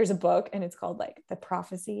there's a book and it's called like The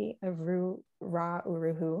Prophecy of Ra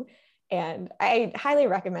Uru Hu. And I highly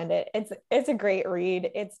recommend it. It's a great read.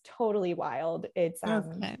 It's totally wild. It's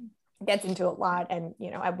gets into a lot, and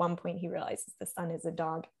at one point he realizes the sun is a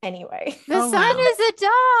dog anyway. The sun is a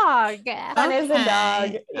dog. Sun is a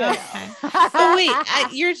dog. Oh wait,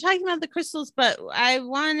 you're talking about the crystals, but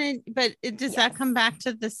does that come back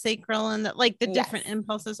to the sacral and the different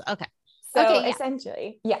impulses? Okay. So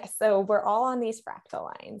essentially, yes. So we're all on these fractal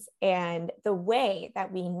lines, and the way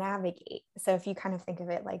that we navigate. So if you kind of think of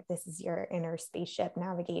it like this is your inner spaceship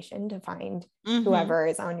navigation to find whoever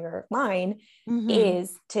is on your line,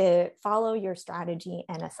 is to follow your strategy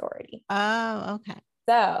and authority. Oh, okay.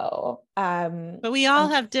 So, but we all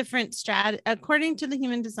have different according to the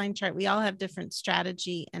human design chart, we all have different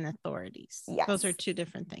strategy and authorities. Yes. Those are two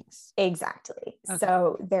different things. Exactly. Okay.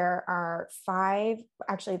 So there are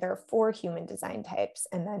there are 4 human design types,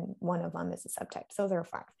 and then one of them is a subtype. So there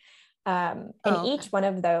are 5. Each one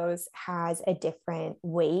of those has a different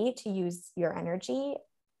way to use your energy.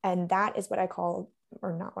 And that is what I call,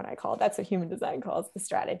 or not what I call, that's what human design calls the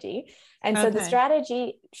strategy. And so the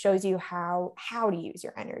strategy shows you how to use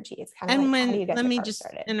your energy. It's kind of how do you get let me just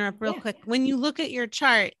started. Interrupt real quick. When you look at your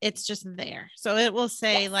chart, it's just there. So it will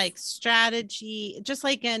say like strategy, just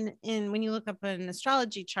like in when you look up an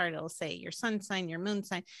astrology chart, it'll say your sun sign, your moon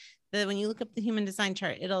sign. When you look up the human design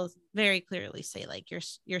chart, it'll very clearly say like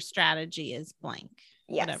your strategy is blank,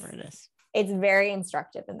 whatever it is. It's very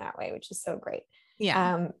instructive in that way, which is so great.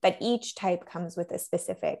 Yeah. But each type comes with a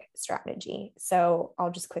specific strategy. So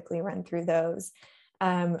I'll just quickly run through those.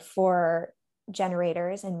 For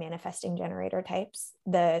generators and manifesting generator types,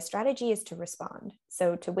 the strategy is to respond.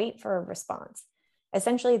 So to wait for a response.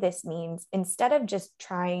 Essentially, this means instead of just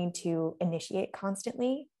trying to initiate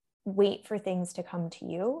constantly, wait for things to come to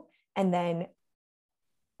you, and then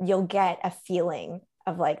you'll get a feeling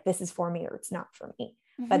of like, this is for me or it's not for me.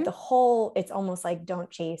 But it's almost like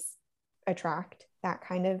don't chase, attract, that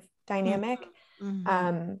kind of dynamic.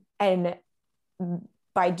 And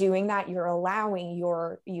by doing that, you're allowing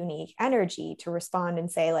your unique energy to respond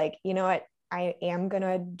and say like, you know what, I am going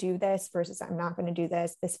to do this versus I'm not going to do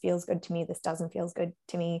this. This feels good to me. This doesn't feel good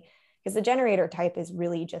to me. Because the generator type is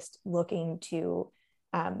really just looking to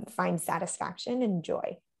find satisfaction and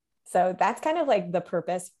joy. So that's kind of like the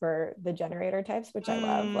purpose for the generator types, which I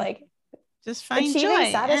love. Like, just find achieving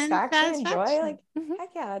joy satisfaction and joy. Like, heck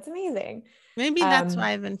yeah, it's amazing. Maybe that's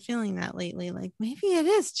why I've been feeling that lately. Like maybe it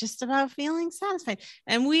is just about feeling satisfied.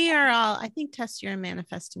 And we are all, I think, Tess, you're a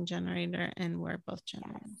manifesting generator and we're both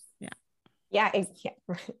generators. Yeah.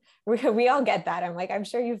 We all get that. I'm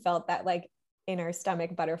sure you felt that like in our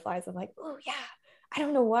stomach butterflies of like, oh yeah, I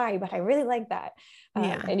don't know why, but I really like that.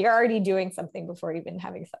 And you're already doing something before even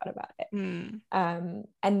having thought about it.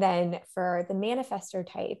 And then for the manifestor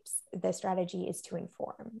types, the strategy is to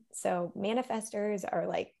inform. So manifestors are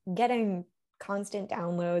like getting constant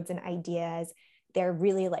downloads and ideas. They're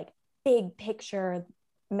really like big picture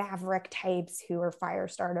maverick types who are fire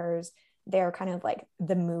starters. They're kind of like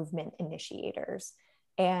the movement initiators.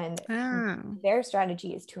 And their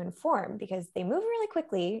strategy is to inform because they move really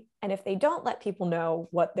quickly. And if they don't let people know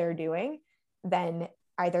what they're doing, then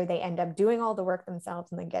either they end up doing all the work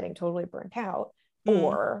themselves and then getting totally burnt out,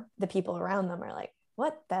 or the people around them are like,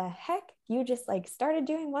 what the heck? You just like started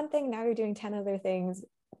doing one thing, now you're doing 10 other things.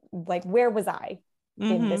 Like, where was I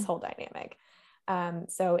in this whole dynamic?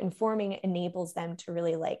 So informing enables them to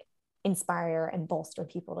really like inspire and bolster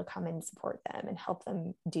people to come and support them and help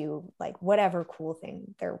them do like whatever cool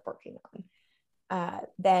thing they're working on.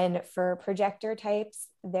 Then for projector types,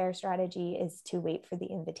 their strategy is to wait for the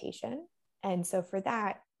invitation. And so for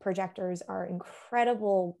that, projectors are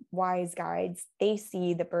incredible wise guides. They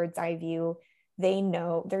see the bird's eye view. They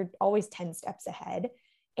know they're always 10 steps ahead.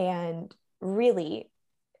 And really,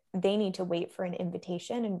 they need to wait for an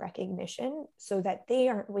invitation and recognition so that they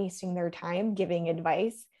aren't wasting their time giving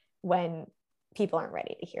advice when people aren't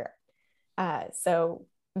ready to hear it. So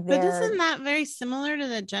But isn't that very similar to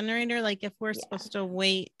the generator? Like if we're Yeah. supposed to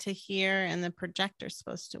wait to hear and the projector's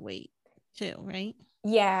supposed to wait too, right?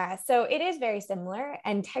 Yeah. So it is very similar.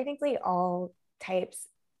 And technically all types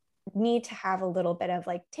need to have a little bit of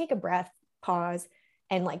like, take a breath, pause,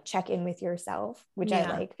 and like check in with yourself, which I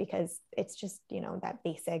like because it's just, you know, that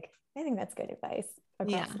basic, I think that's good advice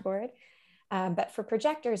across the board. But for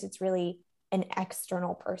projectors, it's really an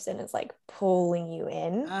external person is like pulling you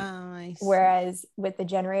in. Whereas with the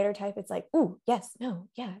generator type, it's like, ooh, yes, no,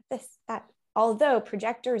 yeah, this, that. Although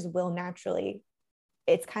projectors will naturally,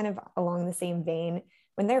 it's kind of along the same vein.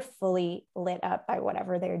 When they're fully lit up by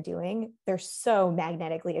whatever they're doing, they're so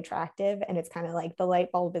magnetically attractive. And it's kind of like the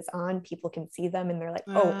light bulb is on, people can see them and they're like,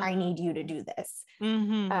 oh, I need you to do this.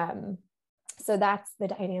 So that's the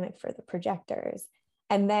dynamic for the projectors.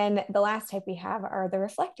 And then the last type we have are the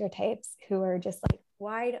reflector types, who are just like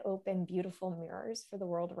wide open, beautiful mirrors for the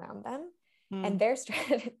world around them. And their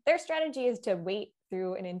strategy is to wait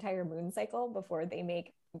through an entire moon cycle before they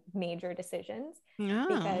make major decisions,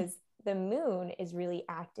 because the moon is really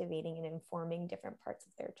activating and informing different parts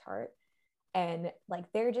of their chart. And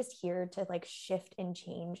like, they're just here to like shift and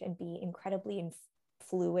change and be incredibly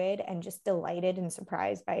fluid and just delighted and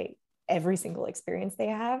surprised by every single experience they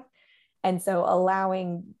have. And so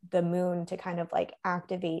allowing the moon to kind of like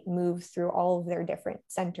activate, move through all of their different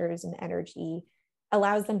centers and energy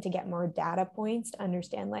allows them to get more data points to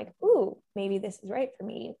understand like, ooh, maybe this is right for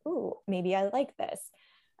me. Ooh, maybe I like this,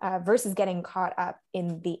 versus getting caught up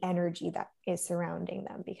in the energy that is surrounding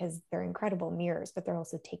them, because they're incredible mirrors, but they're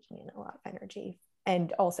also taking in a lot of energy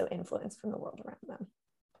and also influence from the world around them.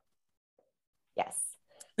 Yes.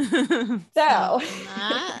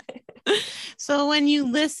 So when you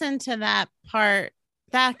listen to that part,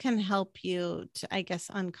 that can help you to, I guess,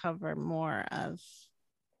 uncover more of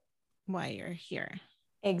why you're here.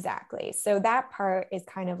 Exactly. So that part is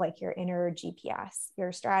kind of like your inner GPS.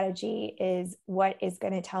 Your strategy is what is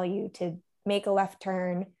going to tell you to make a left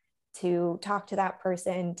turn, to talk to that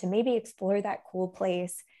person, to maybe explore that cool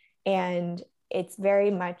place. And it's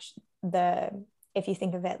very much if you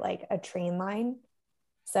think of it like a train line.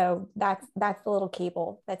 So that's the little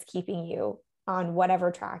cable that's keeping you on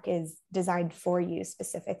whatever track is designed for you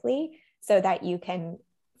specifically, so that you can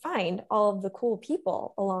find all of the cool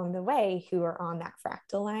people along the way who are on that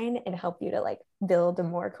fractal line and help you to like build a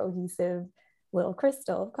more cohesive little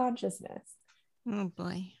crystal of consciousness. Oh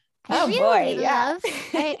boy. I really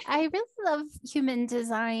love human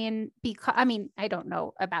design, because I mean, I don't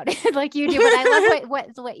know about it like you do, but I love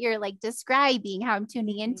what you're like describing, how I'm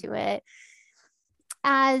tuning into it.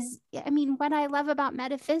 What I love about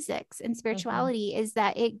metaphysics and spirituality is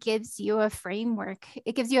that it gives you a framework.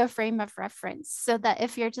 It gives you a frame of reference, so that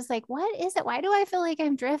if you're just like, what is it? Why do I feel like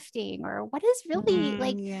I'm drifting? Or what is really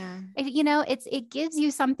it gives you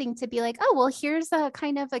something to be like, oh, well, here's a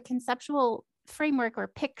kind of a conceptual framework or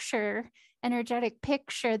picture, energetic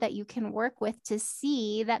picture that you can work with to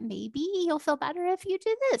see that maybe you'll feel better if you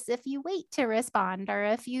do this, if you wait to respond, or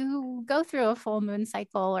if you go through a full moon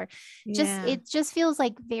cycle, or it just feels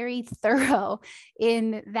like very thorough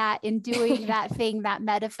in doing that thing that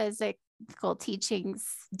metaphysical teachings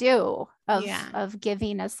do of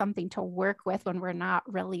giving us something to work with when we're not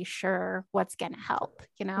really sure what's going to help,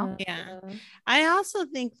 you know? Yeah. I also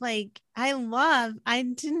think like, I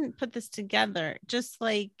didn't put this together, just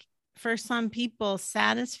like, for some people,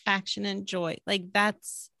 satisfaction and joy, like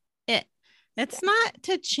that's it. It's not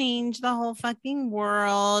to change the whole fucking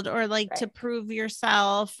world or like to prove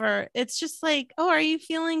yourself, or it's just like, oh, are you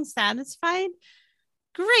feeling satisfied?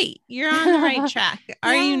 Great, you're on the right track.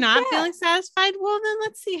 Are you not feeling satisfied? Well, then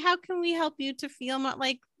let's see, how can we help you to feel more,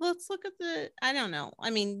 like, let's look at I don't know. I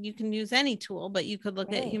mean, you can use any tool, but you could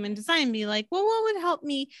look at human design and be like, well, what would help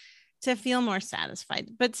me to feel more satisfied?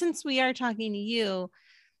 But since we are talking to you,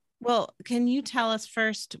 well, can you tell us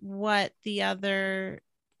first what the other,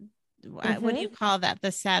 what do you call that?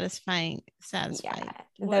 The satisfied. Yeah.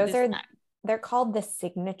 They're called the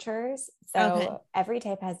signatures. So every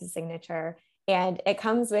type has a signature, and it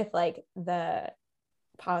comes with like the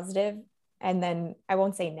positive, and then I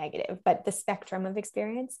won't say negative, but the spectrum of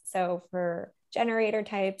experience. So for generator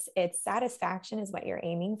types, it's satisfaction is what you're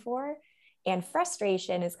aiming for. And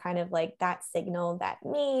frustration is kind of like that signal that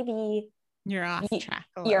maybe you're off track.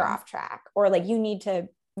 You're off track, or like you need to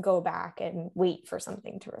go back and wait for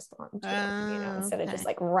something to respond to, instead of just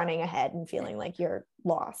like running ahead and feeling like you're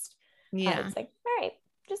lost. It's like, all right,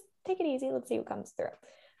 just take it easy. Let's see what comes through.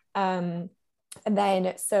 And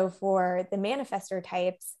then, so for the manifestor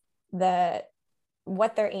types,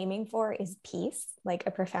 what they're aiming for is peace, like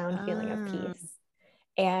a profound feeling of peace.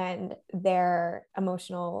 And their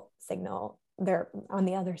emotional signal they're on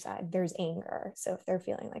the other side, there's anger. So if they're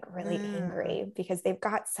feeling like really angry because they've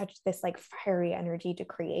got such this like fiery energy to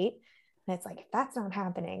create, and it's like, if that's not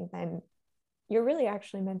happening, then you're really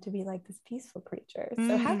actually meant to be like this peaceful creature.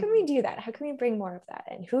 So how can we do that? How can we bring more of that?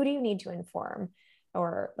 And who do you need to inform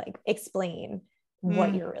or like explain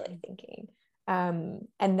what you're really thinking? And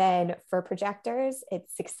then for projectors,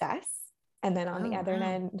 it's success. And then on the other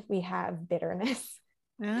end, we have bitterness.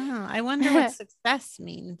 Oh, I wonder what success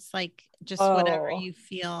means. Like just whatever you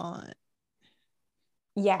feel.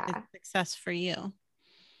 Yeah. Success for you.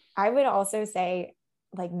 I would also say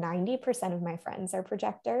like 90% of my friends are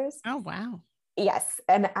projectors. Oh, wow. Yes.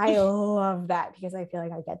 And I love that because I feel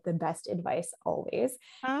like I get the best advice always.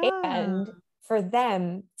 And for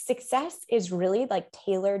them, success is really like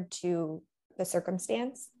tailored to the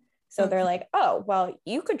circumstance. So they're like, oh, well,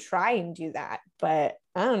 you could try and do that, but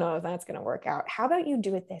I don't know if that's going to work out. How about you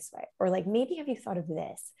do it this way? Or like, maybe have you thought of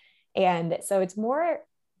this? And so it's more,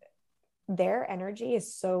 their energy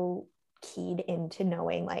is so keyed into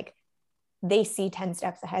knowing like they see 10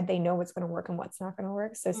 steps ahead. They know what's going to work and what's not going to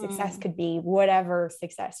work. So success could be whatever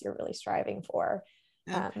success you're really striving for.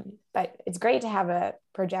 But it's great to have a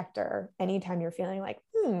projector anytime you're feeling like,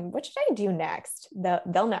 what should I do next?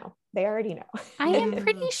 They'll know. They already know. I am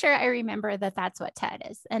pretty sure I remember that that's what TED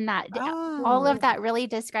is. And that all of that really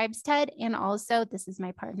describes TED. And also, this is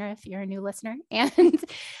my partner, if you're a new listener. And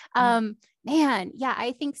man, yeah,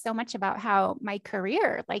 I think so much about how my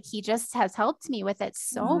career, like he just has helped me with it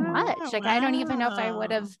so much. Like, I don't even know if I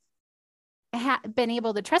would have been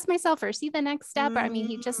able to trust myself or see the next step. I mean,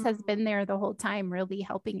 he just has been there the whole time, really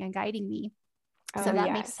helping and guiding me. So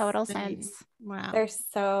that makes total sense. Wow. They're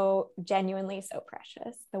so genuinely so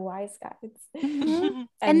precious, the wise guides. And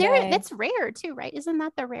it's rare too, right? Isn't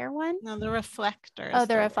that the rare one? No, the reflector. Oh,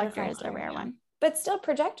 the reflector is the rare one. But still,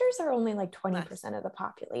 projectors are only like 20% of the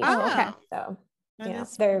population. Oh, okay. So, you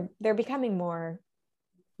know, they're becoming more,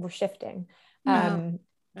 we're shifting.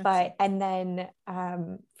 But, and then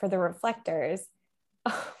for the reflectors,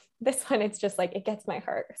 this one, it's just like, it gets my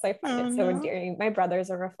heart because I find it so endearing. My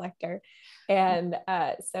brother's a reflector. And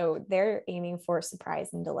so they're aiming for surprise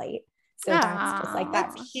and delight. So that's just like,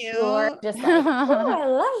 that's pure, just like, oh, I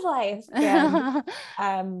love life.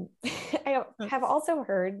 And I have also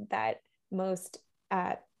heard that most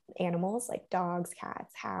animals like dogs,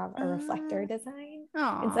 cats have a reflector design.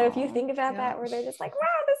 And so if you think about that, where they're just like, wow,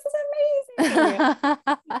 this is amazing.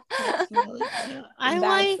 That's really cute.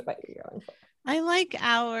 That's what you're going for. I like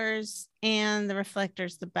ours and the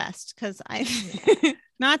reflectors the best because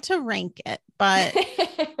not to rank it, but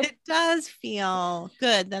it does feel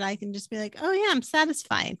good that I can just be like, oh yeah, I'm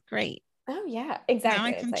satisfied. Great. Oh yeah,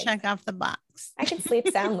 exactly. Now I can check off the box. I can sleep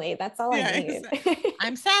soundly. That's all I need. Exactly.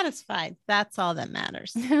 I'm satisfied. That's all that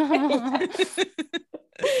matters. But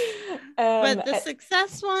the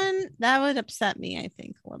success one, that would upset me, I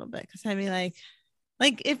think, a little bit because I'd be like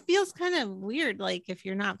it feels kind of weird. Like if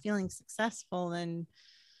you're not feeling successful, then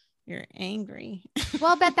you're angry.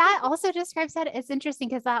 Well, but that also describes that. It's interesting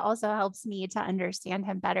because that also helps me to understand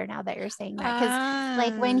him better now that you're saying that. Because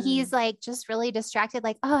like when he's like just really distracted,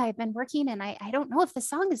 like, oh, I've been working and I don't know if the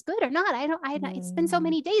song is good or not. It's been so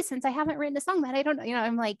many days since I haven't written a song that I don't know. You know,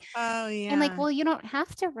 I'm like, oh yeah. And like, well, you don't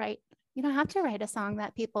have to write a song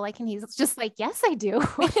that people like. And he's just like, yes, I do.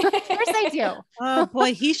 Of course I do. Oh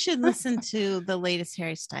boy, he should listen to the latest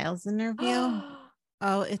Harry Styles interview.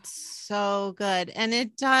 Oh, it's so good. And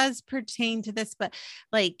it does pertain to this, but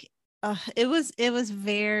like, it was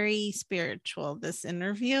very spiritual, this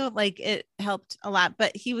interview. Like it helped a lot,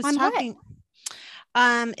 but he was talking,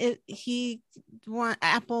 he won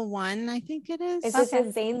Apple One, I think it is. Is this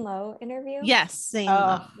a Zane Lowe interview? Yes. Zane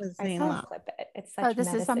Lowe. I saw clip it. It's such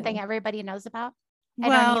this is something everybody knows about.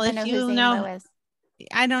 Well, I don't even know who Zane Lowe is.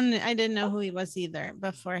 I didn't know who he was either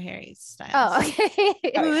before Harry Styles. Oh, okay.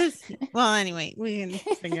 Who is he? Well, anyway, we can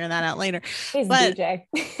figure that out later. He's a DJ.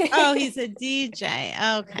 Oh, he's a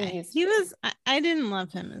DJ. Okay. I didn't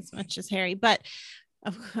love him as much as Harry, but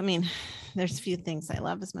I mean, there's a few things I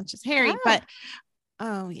love as much as Harry, but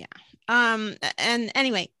yeah. And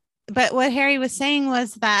anyway, but what Harry was saying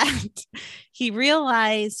was that he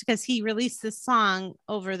realized because he released this song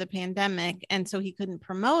over the pandemic and so he couldn't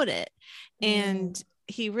promote it. And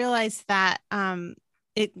he realized that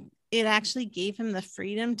it actually gave him the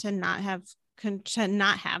freedom to not have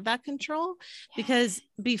that control, because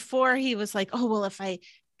before he was like, oh, well, if I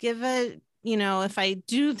give if I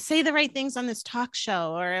do say the right things on this talk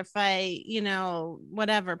show, or if I,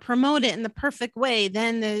 whatever, promote it in the perfect way,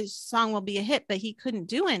 then the song will be a hit. But he couldn't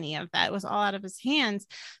do any of that. It was all out of his hands.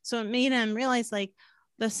 So it made him realize like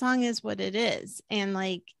the song is what it is. And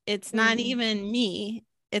like, it's not even me.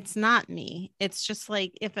 it's not me. It's just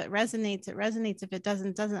like, if it resonates, it resonates. If it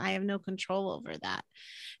doesn't. I have no control over that.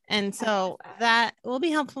 And so that will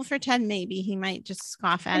be helpful for Ted. Maybe he might just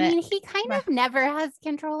scoff at it. I mean, he kind of never has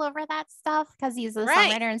control over that stuff because he's the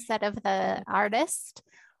songwriter instead of the artist.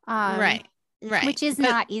 Right. Which is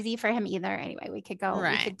not easy for him either. Anyway, we could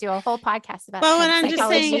do a whole podcast about. But what I'm just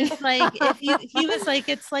saying is, like, if he was like,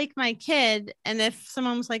 it's like my kid, and if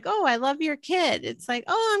someone was like, oh, I love your kid, it's like,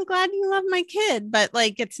 oh, I'm glad you love my kid, but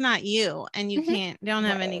like, it's not you, and you don't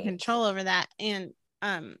have any control over that. And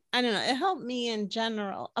I don't know, it helped me in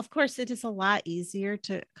general. Of course, it is a lot easier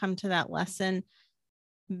to come to that lesson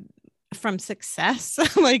from Success.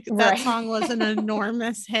 Like that song was an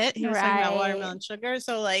enormous hit. He was talking about Watermelon Sugar.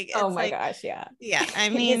 So like, it's oh my gosh, yeah. I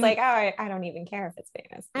mean, he's like, oh, I don't even care if it's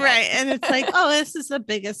famous. Right. And it's like, oh, this is the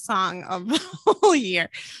biggest song of the whole year.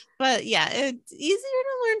 But yeah, it's easier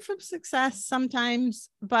to learn from Success sometimes,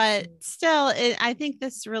 but still, I think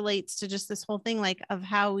this relates to just this whole thing, like, of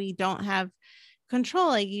how we don't have control.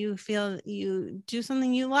 Like, you feel you do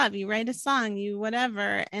something you love, you write a song, you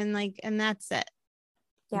whatever, and that's it.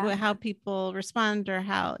 Yeah. How people respond or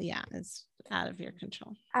how is out of your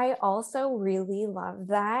control. I also really love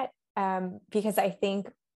that because I think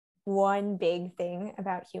one big thing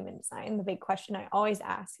about human design, the big question I always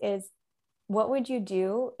ask is, what would you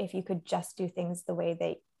do if you could just do things the way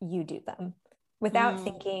that you do them without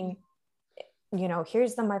thinking,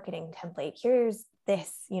 here's the marketing template, here's this,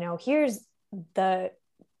 here's the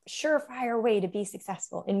surefire way to be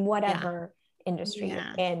successful in whatever industry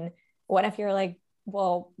you're in. What if you're like,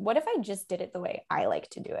 well, what if I just did it the way I like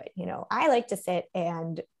to do it? I like to sit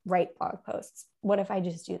and write blog posts. What if I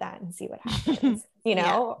just do that and see what happens,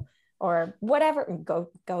 or whatever,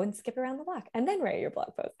 go and skip around the block and then write your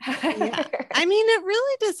blog post. I mean, it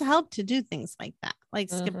really does help to do things like that,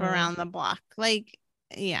 like skip around the block. Like,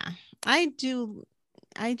 I do.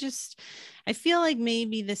 I feel like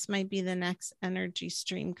maybe this might be the next energy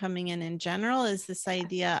stream coming in general, is this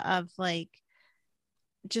idea of like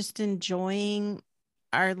just enjoying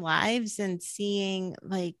our lives and seeing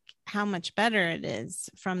like how much better it is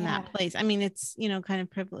from that place. I mean, it's, kind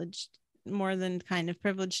of privileged, more than kind of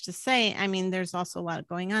privileged to say. I mean, there's also a lot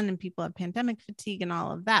going on and people have pandemic fatigue and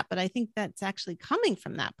all of that, but I think that's actually coming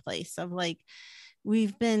from that place of like,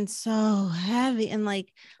 we've been so heavy, and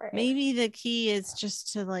like maybe the key is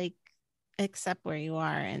just to like accept where you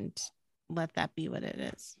are and let that be what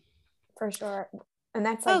it is. For sure. And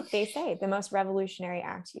that's like they say, the most revolutionary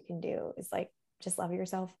act you can do is like, just love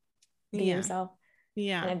yourself, be yourself.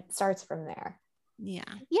 Yeah. And it starts from there. Yeah.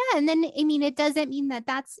 Yeah. And then, I mean, it doesn't mean that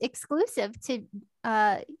that's exclusive to,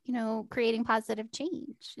 creating positive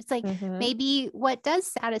change. It's like, maybe what does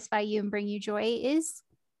satisfy you and bring you joy is,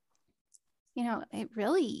 it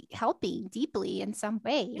really helping deeply in some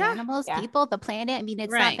way. Animals, people, the planet. I mean,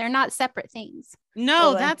 it's not, they're not separate things.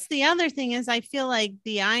 No, that's the other thing is I feel like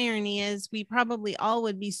the irony is we probably all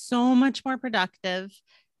would be so much more productive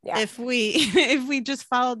if we just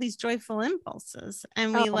follow these joyful impulses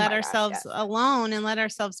and we let ourselves alone and let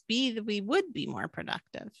ourselves be, that we would be more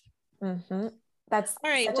productive. That's all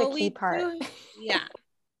right. Such a key part.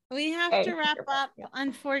 We have to wrap up,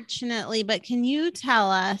 unfortunately, but can you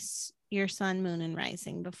tell us your sun, moon, and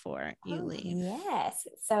rising before you leave? Yes.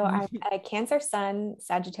 So I'm a Cancer sun,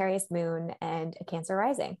 Sagittarius moon, and a Cancer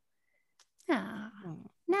rising.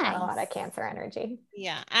 Nice. A lot of Cancer energy.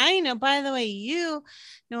 Yeah, I know. By the way, you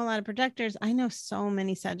know a lot of projectors. I know so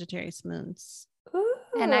many Sagittarius moons. Ooh,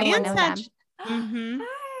 and I'm one of them.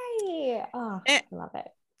 Hi. Oh, I love it.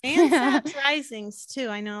 And Sag risings too.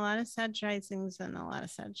 I know a lot of Sag risings and a lot of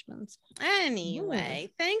Sag moons.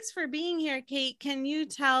 Anyway, thanks for being here, Kate. Can you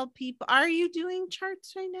tell people, are you doing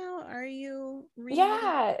charts right now? Are you reading?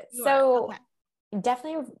 Yeah. So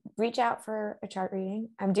definitely reach out for a chart reading.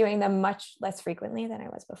 I'm doing them much less frequently than I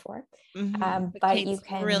was before. But Kate's you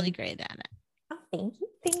can really great at it. Oh, thank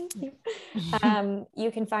you.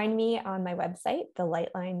 You can find me on my website,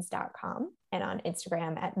 thelightlines.com, and on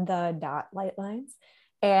Instagram at the.lightlines.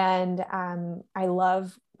 And I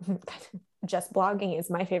love just blogging is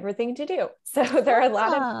my favorite thing to do. So there are a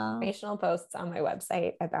lot of informational posts on my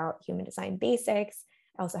website about human design basics.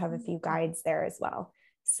 I also have a few guides there as well.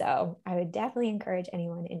 So I would definitely encourage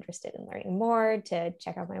anyone interested in learning more to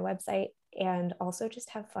check out my website and also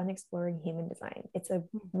just have fun exploring human design. It's a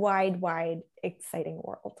wide, exciting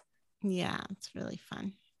world. Yeah, it's really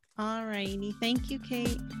fun. All righty. Thank you,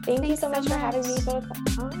 Kate. Thank you so much for having me both on.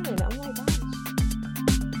 Oh my gosh.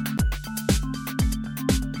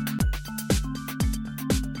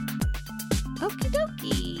 Okie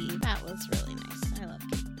dokie. That was really nice. I love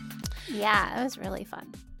Kate. Yeah, it was really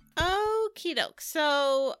fun. Okie doke.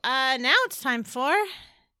 So now it's time for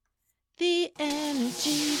The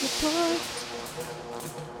energy report.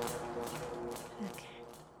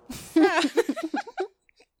 Okay.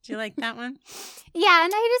 Do you like that one? Yeah,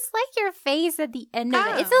 and I just like your face at the end of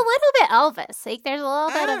it. It's a little bit Elvis. Like there's a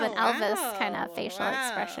little bit of an Elvis kind of facial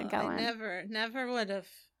expression going. I never would have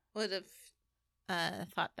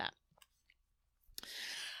thought that.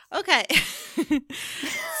 Okay.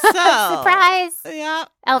 So surprise. Yeah.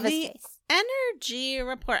 Elvis face. Energy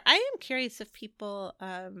report. I am curious if people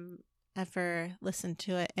ever listen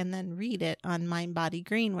to it and then read it on Mind Body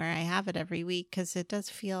Green, where I have it every week, because it does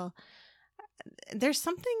feel. There's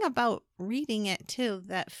something about reading it too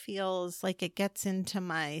that feels like it gets into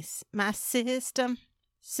my system.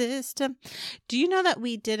 Do you know that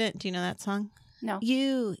we didn't? Do you know that song? No.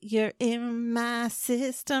 You're in my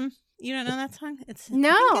system. You don't know that song?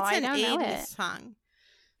 I don't know it. Song.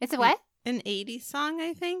 It's a what? An 80s song,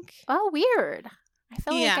 I think. Oh, weird. I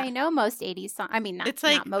feel like I know most 80s songs. I mean, it's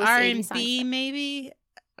like not most R&B, 80s songs, maybe.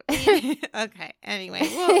 Okay. Anyway,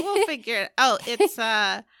 we'll figure it. Oh, it's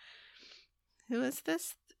who is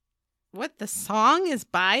this? What, the song is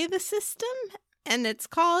by The System, and it's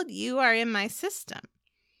called "You Are in My System."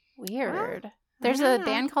 Weird. Well, there's a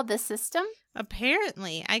band called The System?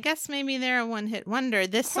 Apparently. I guess maybe they're a one-hit wonder.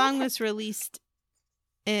 This song was released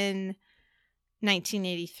in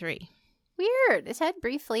 1983. Weird. Ted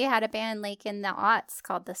briefly had a band like in the aughts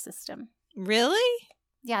called The System. Really?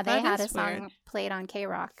 Yeah, they had a song played on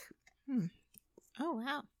K-Rock. Oh,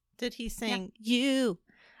 wow. Did he sing "You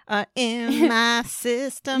Are in My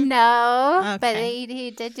System"? No, okay. But he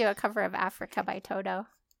did do a cover of Africa by Toto.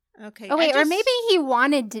 Okay. Oh, wait, or maybe he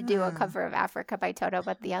wanted to do a cover of Africa by Toto,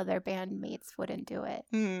 but the other bandmates wouldn't do it.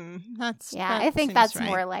 I think that's right.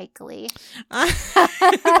 More likely.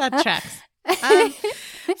 That tracks.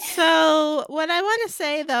 So what I want to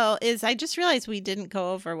say, though, is I just realized we didn't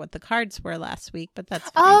go over what the cards were last week, but that's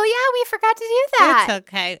fine. Oh, yeah, we forgot to do that. It's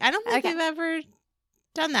okay. I don't think we've ever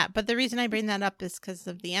done that, but the reason I bring that up is because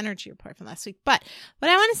of the energy report from last week. But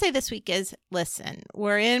what I want to say this week is, listen,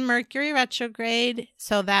 we're in Mercury retrograde,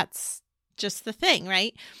 so that's just the thing,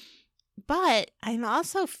 right? But I'm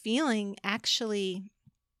also feeling actually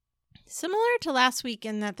similar to last week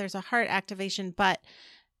in that there's a heart activation, but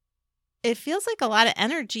it feels like a lot of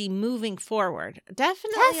energy moving forward.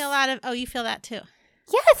 Definitely a lot of, you feel that too?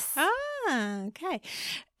 Yes. Ah, okay.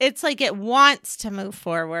 It's like it wants to move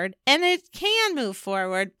forward, and it can move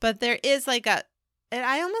forward, but there is like I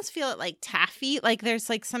almost feel it like taffy, like there's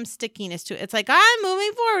like some stickiness to it. It's like, I'm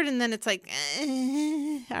moving forward, and then it's like,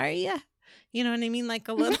 are you? You know what I mean? Like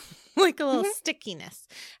a little, like a little stickiness.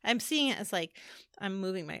 I'm seeing it as like, I'm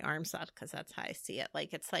moving my arms out because that's how I see it.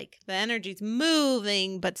 Like it's like the energy's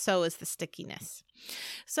moving, but so is the stickiness.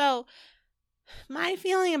 So my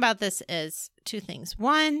feeling about this is two things.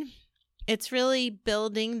 One, it's really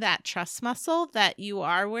building that trust muscle that you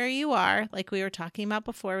are where you are, like we were talking about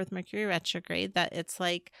before with Mercury retrograde, that it's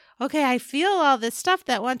like, okay, I feel all this stuff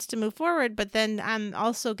that wants to move forward, but then I'm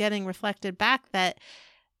also getting reflected back that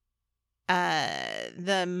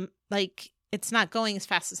it's not going as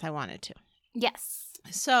fast as I wanted to. Yes.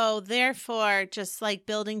 So therefore, just like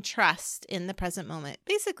building trust in the present moment,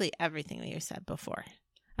 basically everything that you said before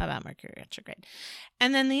about Mercury retrograde.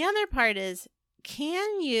 And then the other part is,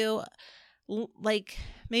 can you like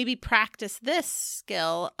maybe practice this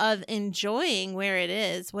skill of enjoying where it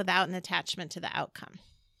is without an attachment to the outcome?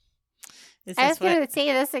 I was going to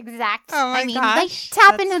say this exact. Oh my gosh, like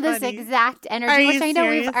tap into this exact energy, which I know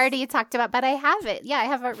we've already talked about, but I have it. Yeah, I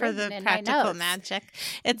have it for the practical magic.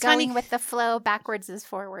 It's going funny. With the flow, backwards is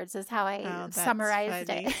forwards is how I summarized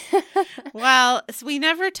it. Well, so we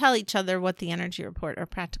never tell each other what the energy report or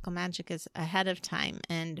practical magic is ahead of time,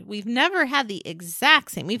 and we've never had the exact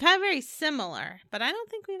same. We've had very similar, but I don't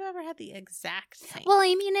think we've ever had the exact same. Well,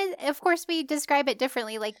 I mean, of course, we describe it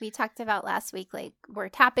differently, like we talked about last week. Like we're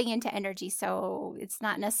tapping into energy. So it's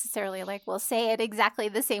not necessarily like we'll say it exactly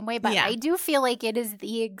the same way, but I do feel like it is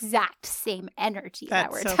the exact same energy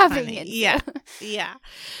that we're tapping into. Yeah.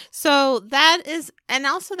 So that is, and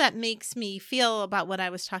also that makes me feel about what I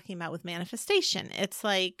was talking about with manifestation. It's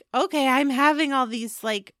like, okay, I'm having all these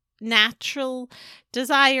like natural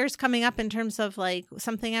desires coming up in terms of like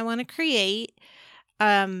something I want to create.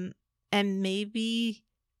 And maybe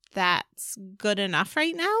that's good enough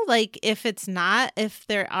right now. Like if it's not, if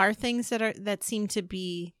there are things that seem to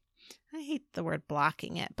be, I hate the word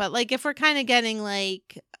blocking it, but like if we're kind of getting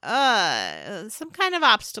like some kind of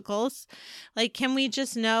obstacles, like can we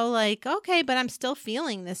just know like, okay, but I'm still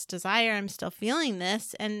feeling this desire, I'm still feeling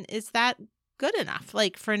this, and is that good enough?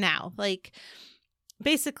 Like for now, like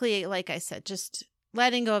basically, like I said, just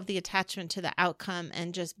letting go of the attachment to the outcome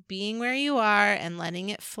and just being where you are and letting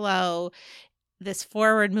it flow, this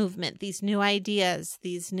forward movement, these new ideas,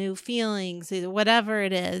 these new feelings, whatever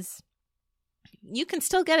it is, you can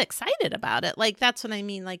still get excited about it. Like, that's what I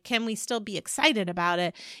mean. Like, can we still be excited about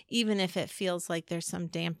it, even if it feels like there's some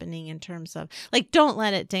dampening in terms of, like, don't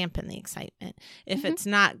let it dampen the excitement if it's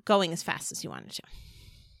not going as fast as you want it to.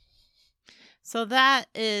 So that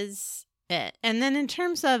is it. And then in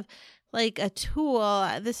terms of like a tool,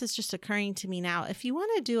 this is just occurring to me now. If you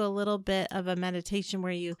want to do a little bit of a meditation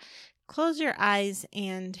where you close your eyes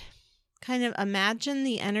and kind of imagine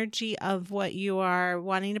the energy of what you are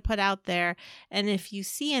wanting to put out there. And if you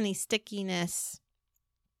see any stickiness,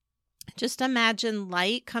 just imagine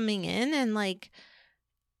light coming in and like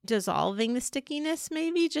dissolving the stickiness,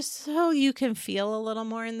 maybe, just so you can feel a little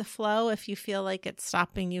more in the flow if you feel like it's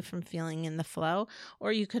stopping you from feeling in the flow.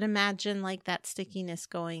 Or you could imagine like that stickiness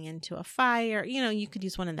going into a fire. You know, you could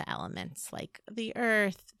use one of the elements like the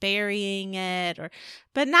earth, burying it,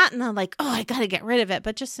 but not in a like, oh, I got to get rid of it,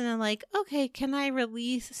 but just in a like, okay, can I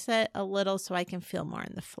release it a little so I can feel more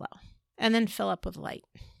in the flow? And then fill up with light.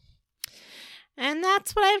 And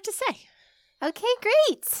that's what I have to say. Okay,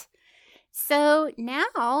 great. So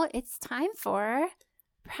now it's time for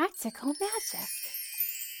practical magic.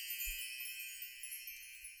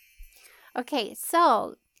 Okay,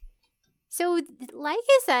 so like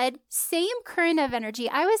I said, same current of energy.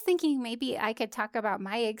 I was thinking maybe I could talk about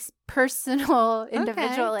my personal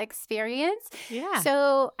individual experience. Yeah.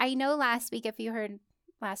 So I know last week, if you heard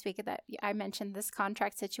last week that I mentioned this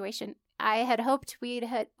contract situation, I had hoped we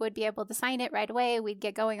would be able to sign it right away. We'd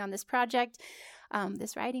get going on this project.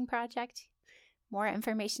 This writing project, more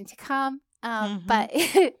information to come. But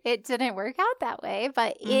it didn't work out that way.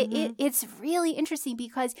 But it's really interesting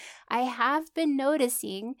because I have been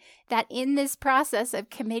noticing that in this process of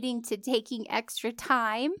committing to taking extra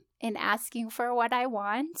time and asking for what I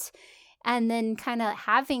want, and then kind of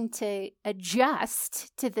having to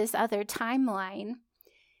adjust to this other timeline,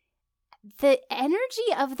 the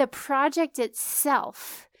energy of the project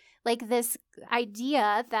itself, like this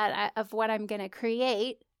idea that of what I'm going to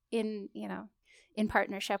create in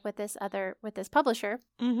partnership with this publisher,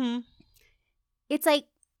 it's like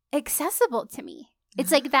accessible to me.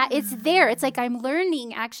 It's like that it's there. It's like I'm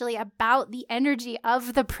learning actually about the energy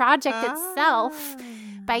of the project itself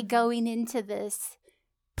by going into this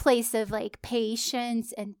place of like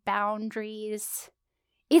patience and boundaries.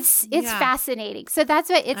 It's fascinating. So that's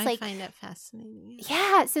what it's like. I find it fascinating.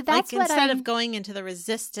 Yeah. So that's like what instead of going into the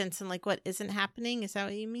resistance and like what isn't happening, is that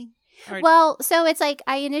what you mean? Well, so it's like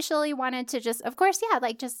I initially wanted to just, of course,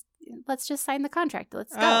 let's just sign the contract.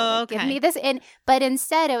 Let's go. Oh, okay. Give me this. But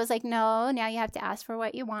instead it was like, no, now you have to ask for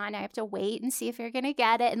what you want. I have to wait and see if you're going to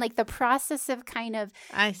get it. And like the process of kind of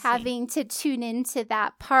having to tune into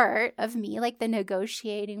that part of me, like the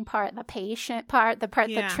negotiating part, the patient part, the part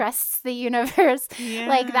that trusts the universe,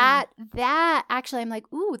 like that actually I'm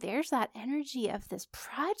like, ooh, there's that energy of this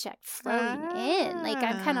project flowing in. Like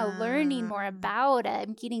I'm kind of learning more about it.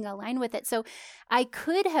 I'm getting aligned with it. So I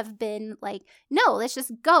could have been like, no, let's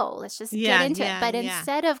just go. Let's just get into it. But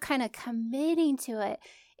instead of kind of committing to it,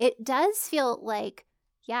 it does feel like,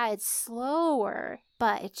 it's slower,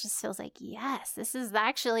 but it just feels like, yes, this is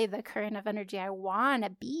actually the current of energy I want to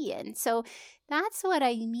be in. So that's what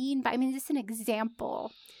I mean by, it's an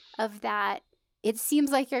example of that. It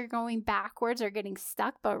seems like you're going backwards or getting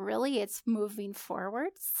stuck, but really it's moving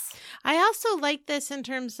forwards. I also like this in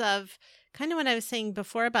terms of kind of what I was saying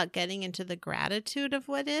before about getting into the gratitude of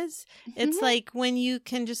what is. It's like when you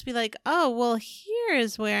can just be like, oh, well,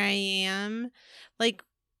 here's where I am.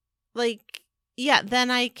 Then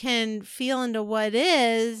I can feel into what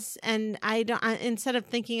is, and instead of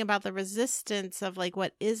thinking about the resistance of like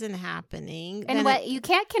what isn't happening. And what you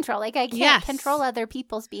can't control. Like I can't control other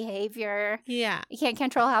people's behavior. Yeah. You can't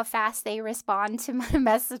control how fast they respond to my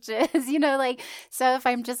messages, so if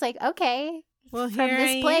I'm just like, okay, well, from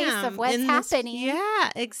this place of what's happening.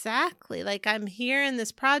 Exactly. Like I'm here in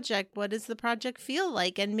this project. What does the project feel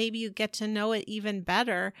like? And maybe you get to know it even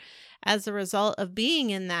better as a result of being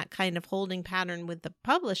in that kind of holding pattern with the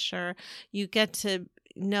publisher. You get to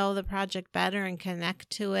know the project better and connect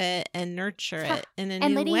to it and nurture it in a new way.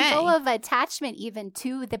 And letting go of attachment even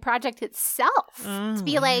to the project itself. To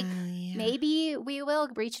be like, maybe we will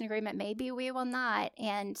reach an agreement, maybe we will not.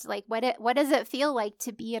 And like, what does it feel like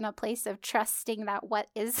to be in a place of trusting that what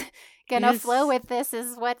is going to flow with this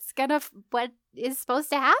is what is supposed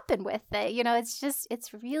to happen with it?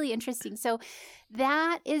 It's really interesting. So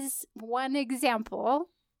that is one example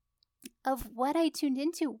of what I tuned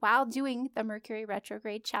into while doing the Mercury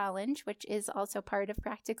Retrograde Challenge, which is also part of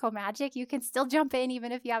Practical Magic. You can still jump in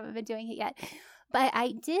even if you haven't been doing it yet. But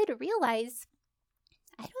I did realize,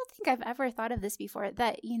 I don't think I've ever thought of this before,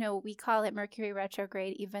 that, we call it Mercury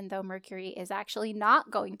retrograde, even though Mercury is actually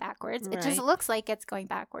not going backwards. Right. It just looks like it's going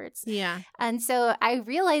backwards. Yeah. And so I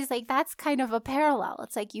realized that's kind of a parallel.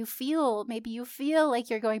 It's like maybe you feel like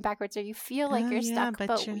you're going backwards, or you feel like you're stuck,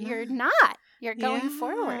 but you're not. You're going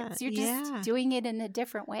forwards. You're just doing it in a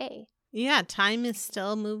different way. Yeah. Time is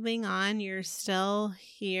still moving on. You're still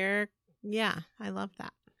here. Yeah. I love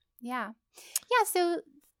that. Yeah. Yeah. So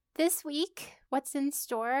this week, what's in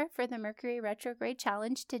store for the Mercury Retrograde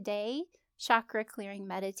Challenge? Today, chakra clearing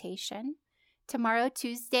meditation. Tomorrow,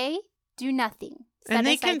 Tuesday, do nothing. And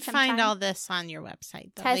they can find all this on your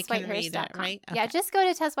website. They can read it, right? Okay. Yeah, just go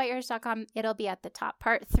to TessWhitehurst.com. It'll be at the top.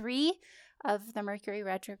 Part 3 of the Mercury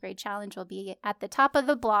Retrograde Challenge will be at the top of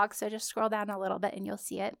the blog. So just scroll down a little bit and you'll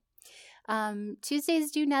see it.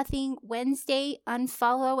 Tuesdays, do nothing. Wednesday,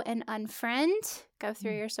 unfollow and unfriend. Go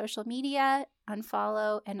through your social media,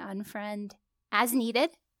 unfollow and unfriend as needed.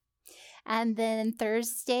 And then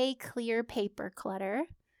Thursday, clear paper clutter.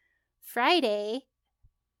 Friday,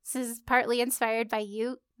 this is partly inspired by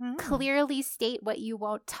you, clearly state what you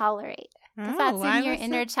won't tolerate. Because that's in your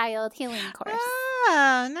inner child healing course.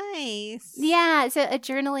 Oh, nice. Yeah, so a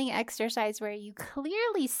journaling exercise where you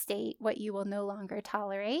clearly state what you will no longer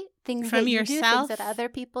tolerate. Things from that you yourself? do, things that other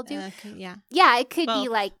people do. Yeah. Yeah, it could be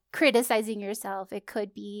like criticizing yourself. It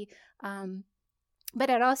could be, but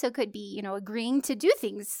it also could be, agreeing to do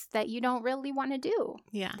things that you don't really want to do.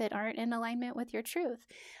 Yeah. That aren't in alignment with your truth.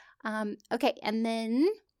 Okay, and then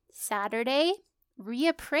Saturday,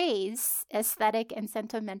 reappraise aesthetic and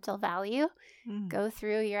sentimental value. Go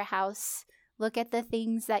through your house, look at the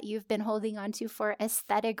things that you've been holding on to for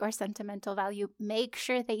aesthetic or sentimental value. Make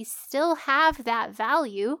sure they still have that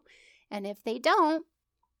value. And if they don't,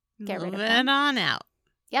 get rid of them. Move it on out.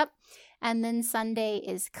 Yep. And then Sunday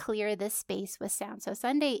is clear the space with sound. So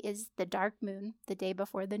Sunday is the dark moon, the day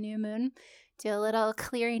before the new moon. Do a little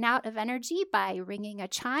clearing out of energy by ringing a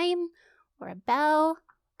chime or a bell,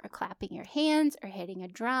 or clapping your hands, or hitting a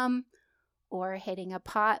drum, or hitting a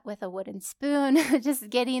pot with a wooden spoon. Just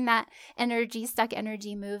getting that stuck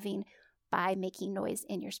energy moving by making noise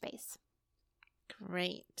in your space.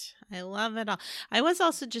 Great. I love it all. I was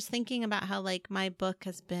also just thinking about how my book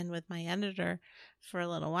has been with my editor for a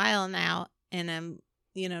little while now, and I'm,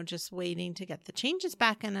 just waiting to get the changes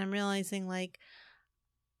back, and I'm realizing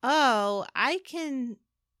I can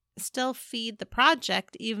still feed the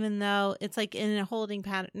project, even though it's in a holding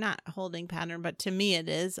pattern, not a holding pattern, but to me it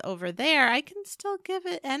is over there. I can still give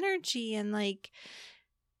it energy and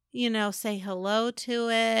say hello to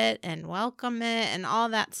it and welcome it and all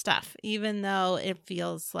that stuff, even though it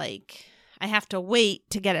feels like I have to wait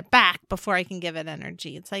to get it back before I can give it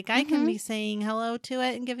energy. It's I can be saying hello to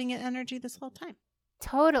it and giving it energy this whole time.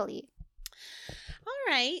 Totally.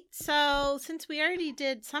 All right. So since we already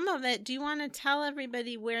did some of it, do you want to tell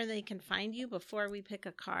everybody where they can find you before we pick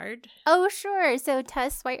a card? Oh, sure. So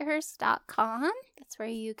TessWhitehurst.com. That's where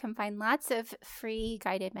you can find lots of free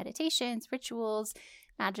guided meditations, rituals,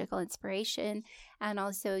 magical inspiration. And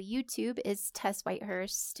also YouTube is Tess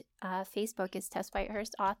Whitehurst. Facebook is Tess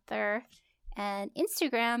Whitehurst Author. And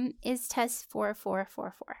Instagram is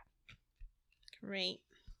Tess4444. Great.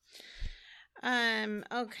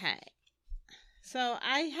 Okay. So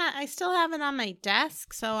I still have it on my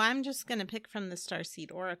desk, so I'm just going to pick from the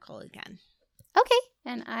Starseed Oracle again. Okay.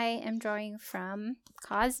 And I am drawing from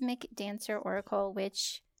Cosmic Dancer Oracle,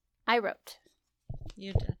 which I wrote.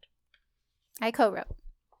 You did. I co-wrote.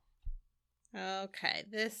 Okay.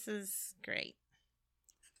 This is great.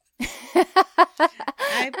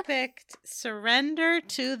 I picked Surrender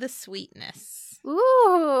to the Sweetness.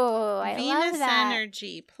 Ooh, I Venus love that.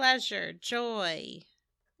 energy, pleasure, joy.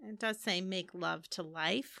 It does say make love to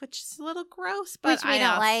life, which is a little gross, but which we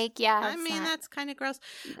don't like. Yeah, I mean, that's kind of gross.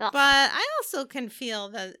 Ugh. But I also can feel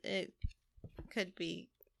that it could be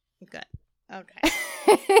good. Okay.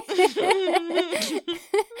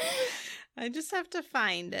 I just have to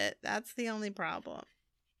find it. That's the only problem.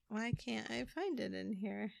 Why can't I find it in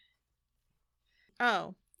here?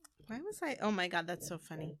 Oh, why was I? Oh my God, that's so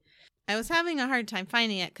funny. I was having a hard time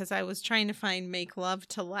finding it because I was trying to find Make Love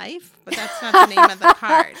to Life, but that's not the name of the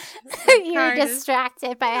card. You were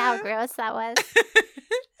distracted by how gross that was.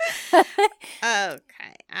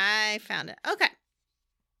 Okay, I found it. Okay.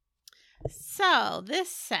 So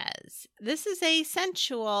this says, this is a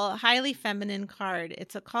sensual, highly feminine card.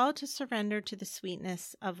 It's a call to surrender to the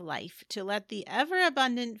sweetness of life, to let the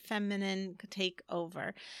ever-abundant feminine take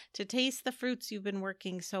over, to taste the fruits you've been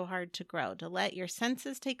working so hard to grow, to let your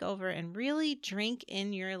senses take over and really drink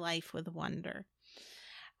in your life with wonder.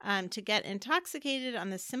 To get intoxicated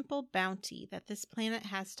on the simple bounty that this planet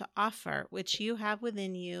has to offer, which you have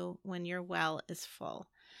within you when your well is full.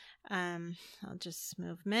 I'll just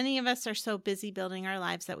move. Many of us are so busy building our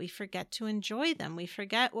lives that we forget to enjoy them. We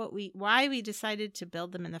forget why we decided to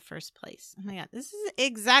build them in the first place. Oh my God, this is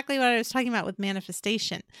exactly what I was talking about with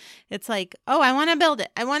manifestation. It's like, oh, I want to build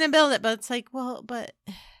it. But it's like, well, but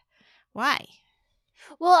why?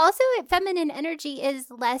 Well, also feminine energy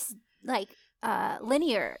is less like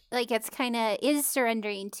linear. Like it's kind of is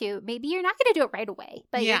surrendering to, maybe you're not going to do it right away,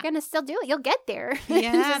 but you're going to still do it. You'll get there.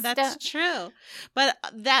 Yeah, that's true. But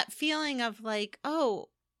that feeling of like, oh,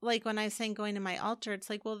 like when I was saying going to my altar, it's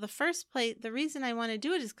like, well, the reason I want to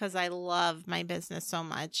do it is because I love my business so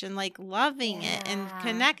much and like loving it and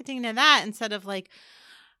connecting to that instead of like,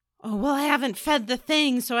 oh, well, I haven't fed the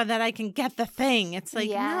thing so that I can get the thing. It's like,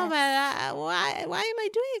 no, but why am I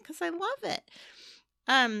doing it? Because I love it.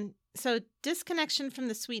 So disconnection from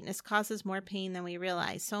the sweetness causes more pain than we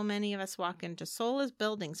realize. So many of us walk into soulless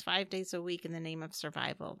buildings 5 days a week in the name of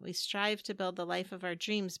survival. We strive to build the life of our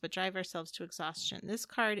dreams, but drive ourselves to exhaustion. This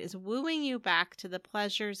card is wooing you back to the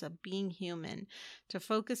pleasures of being human, to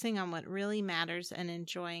focusing on what really matters and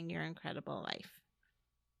enjoying your incredible life.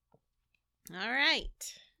 All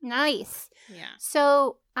right. Nice. Yeah.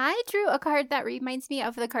 So I drew a card that reminds me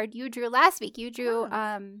of the card you drew last week. You drew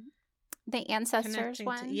the ancestors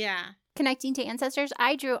one. Connecting to ancestors.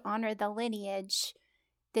 I drew Honor the Lineage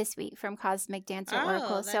this week from Cosmic Dancer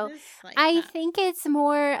Oracle. So like I think it's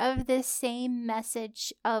more of the same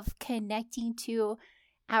message of connecting to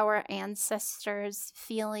our ancestors,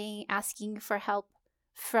 asking for help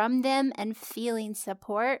from them and feeling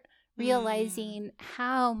support, realizing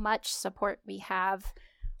how much support we have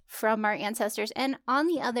from our ancestors. And on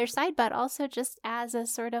the other side, but also just as a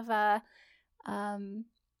sort of a,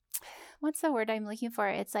 what's the word I'm looking for?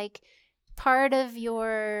 It's like part of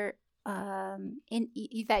your,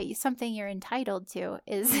 something you're entitled to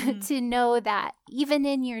is to know that even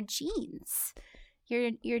in your genes,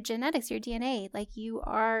 your genetics, your DNA, like you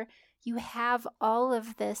have all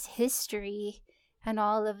of this history and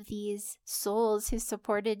all of these souls who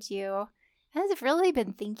supported you. I've really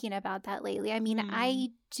been thinking about that lately. I mean, I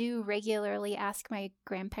do regularly ask my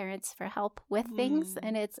grandparents for help with things,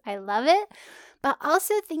 and I love it. But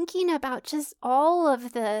also thinking about just all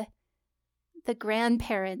of the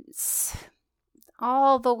grandparents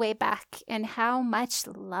all the way back and how much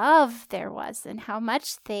love there was and how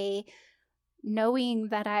much they, knowing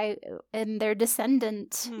that I am their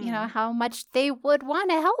descendant, how much they would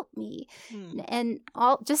want to help me and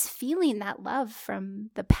all just feeling that love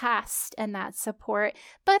from the past and that support,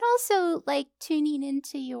 but also like tuning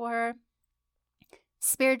into your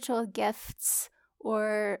spiritual gifts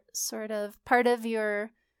or sort of part of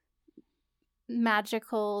your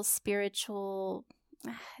magical spiritual,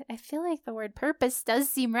 I feel like the word purpose does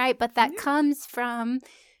seem right, but that comes from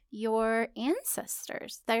your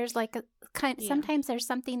ancestors. There's like sometimes there's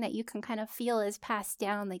something that you can kind of feel is passed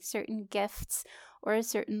down, like certain gifts or a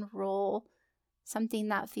certain role, something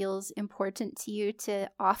that feels important to you to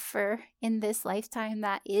offer in this lifetime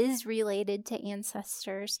that is related to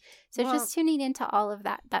ancestors. So just tuning into all of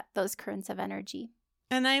that those currents of energy.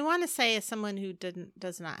 And I want to say, as someone who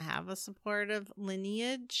does not have a supportive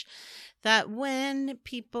lineage, that when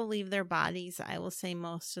people leave their bodies, I will say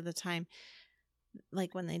most of the time,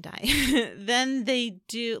 like when they die, then they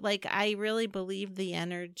do, like, I really believe the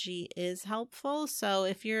energy is helpful. So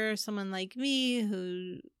if you're someone like me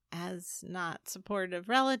who has not supportive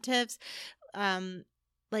relatives,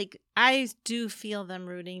 like I do feel them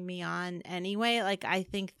rooting me on anyway. Like I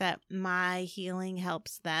think that my healing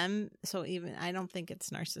helps them. So even I don't think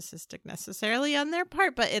it's narcissistic necessarily on their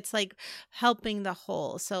part, but it's like helping the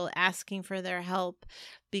whole. So asking for their help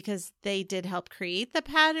because they did help create the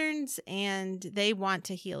patterns and they want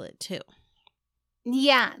to heal it too.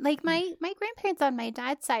 Yeah, like my grandparents on my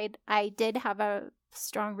dad's side, I did have a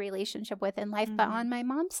strong relationship with in life, but on my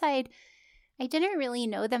mom's side, I didn't really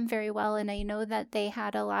know them very well, and I know that they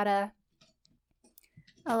had a lot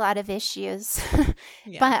of issues.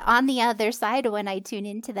 But on the other side, when I tune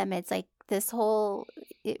into them, it's like this whole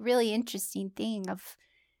really interesting thing of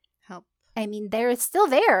help. I mean, they're still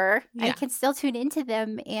there. Yeah. I can still tune into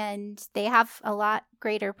them, and they have a lot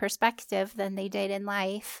greater perspective than they did in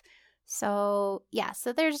life. So, yeah,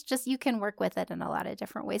 so there's just, you can work with it in a lot of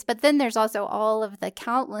different ways. But then there's also all of the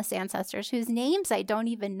countless ancestors whose names I don't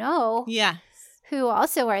even know. Yeah. Who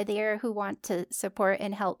also are there, who want to support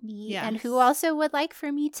and help me, and who also would like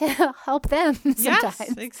for me to help them sometimes.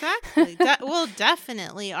 Yes, exactly. Well,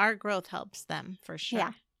 definitely our growth helps them for sure.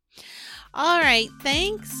 Yeah. All right.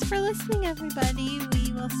 Thanks for listening, everybody.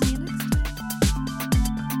 We will see you next time.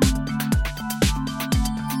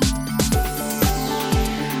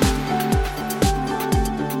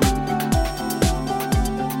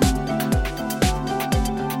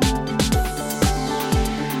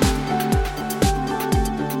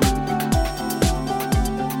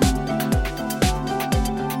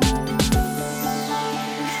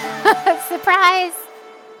 Surprise!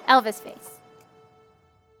 Elvis face.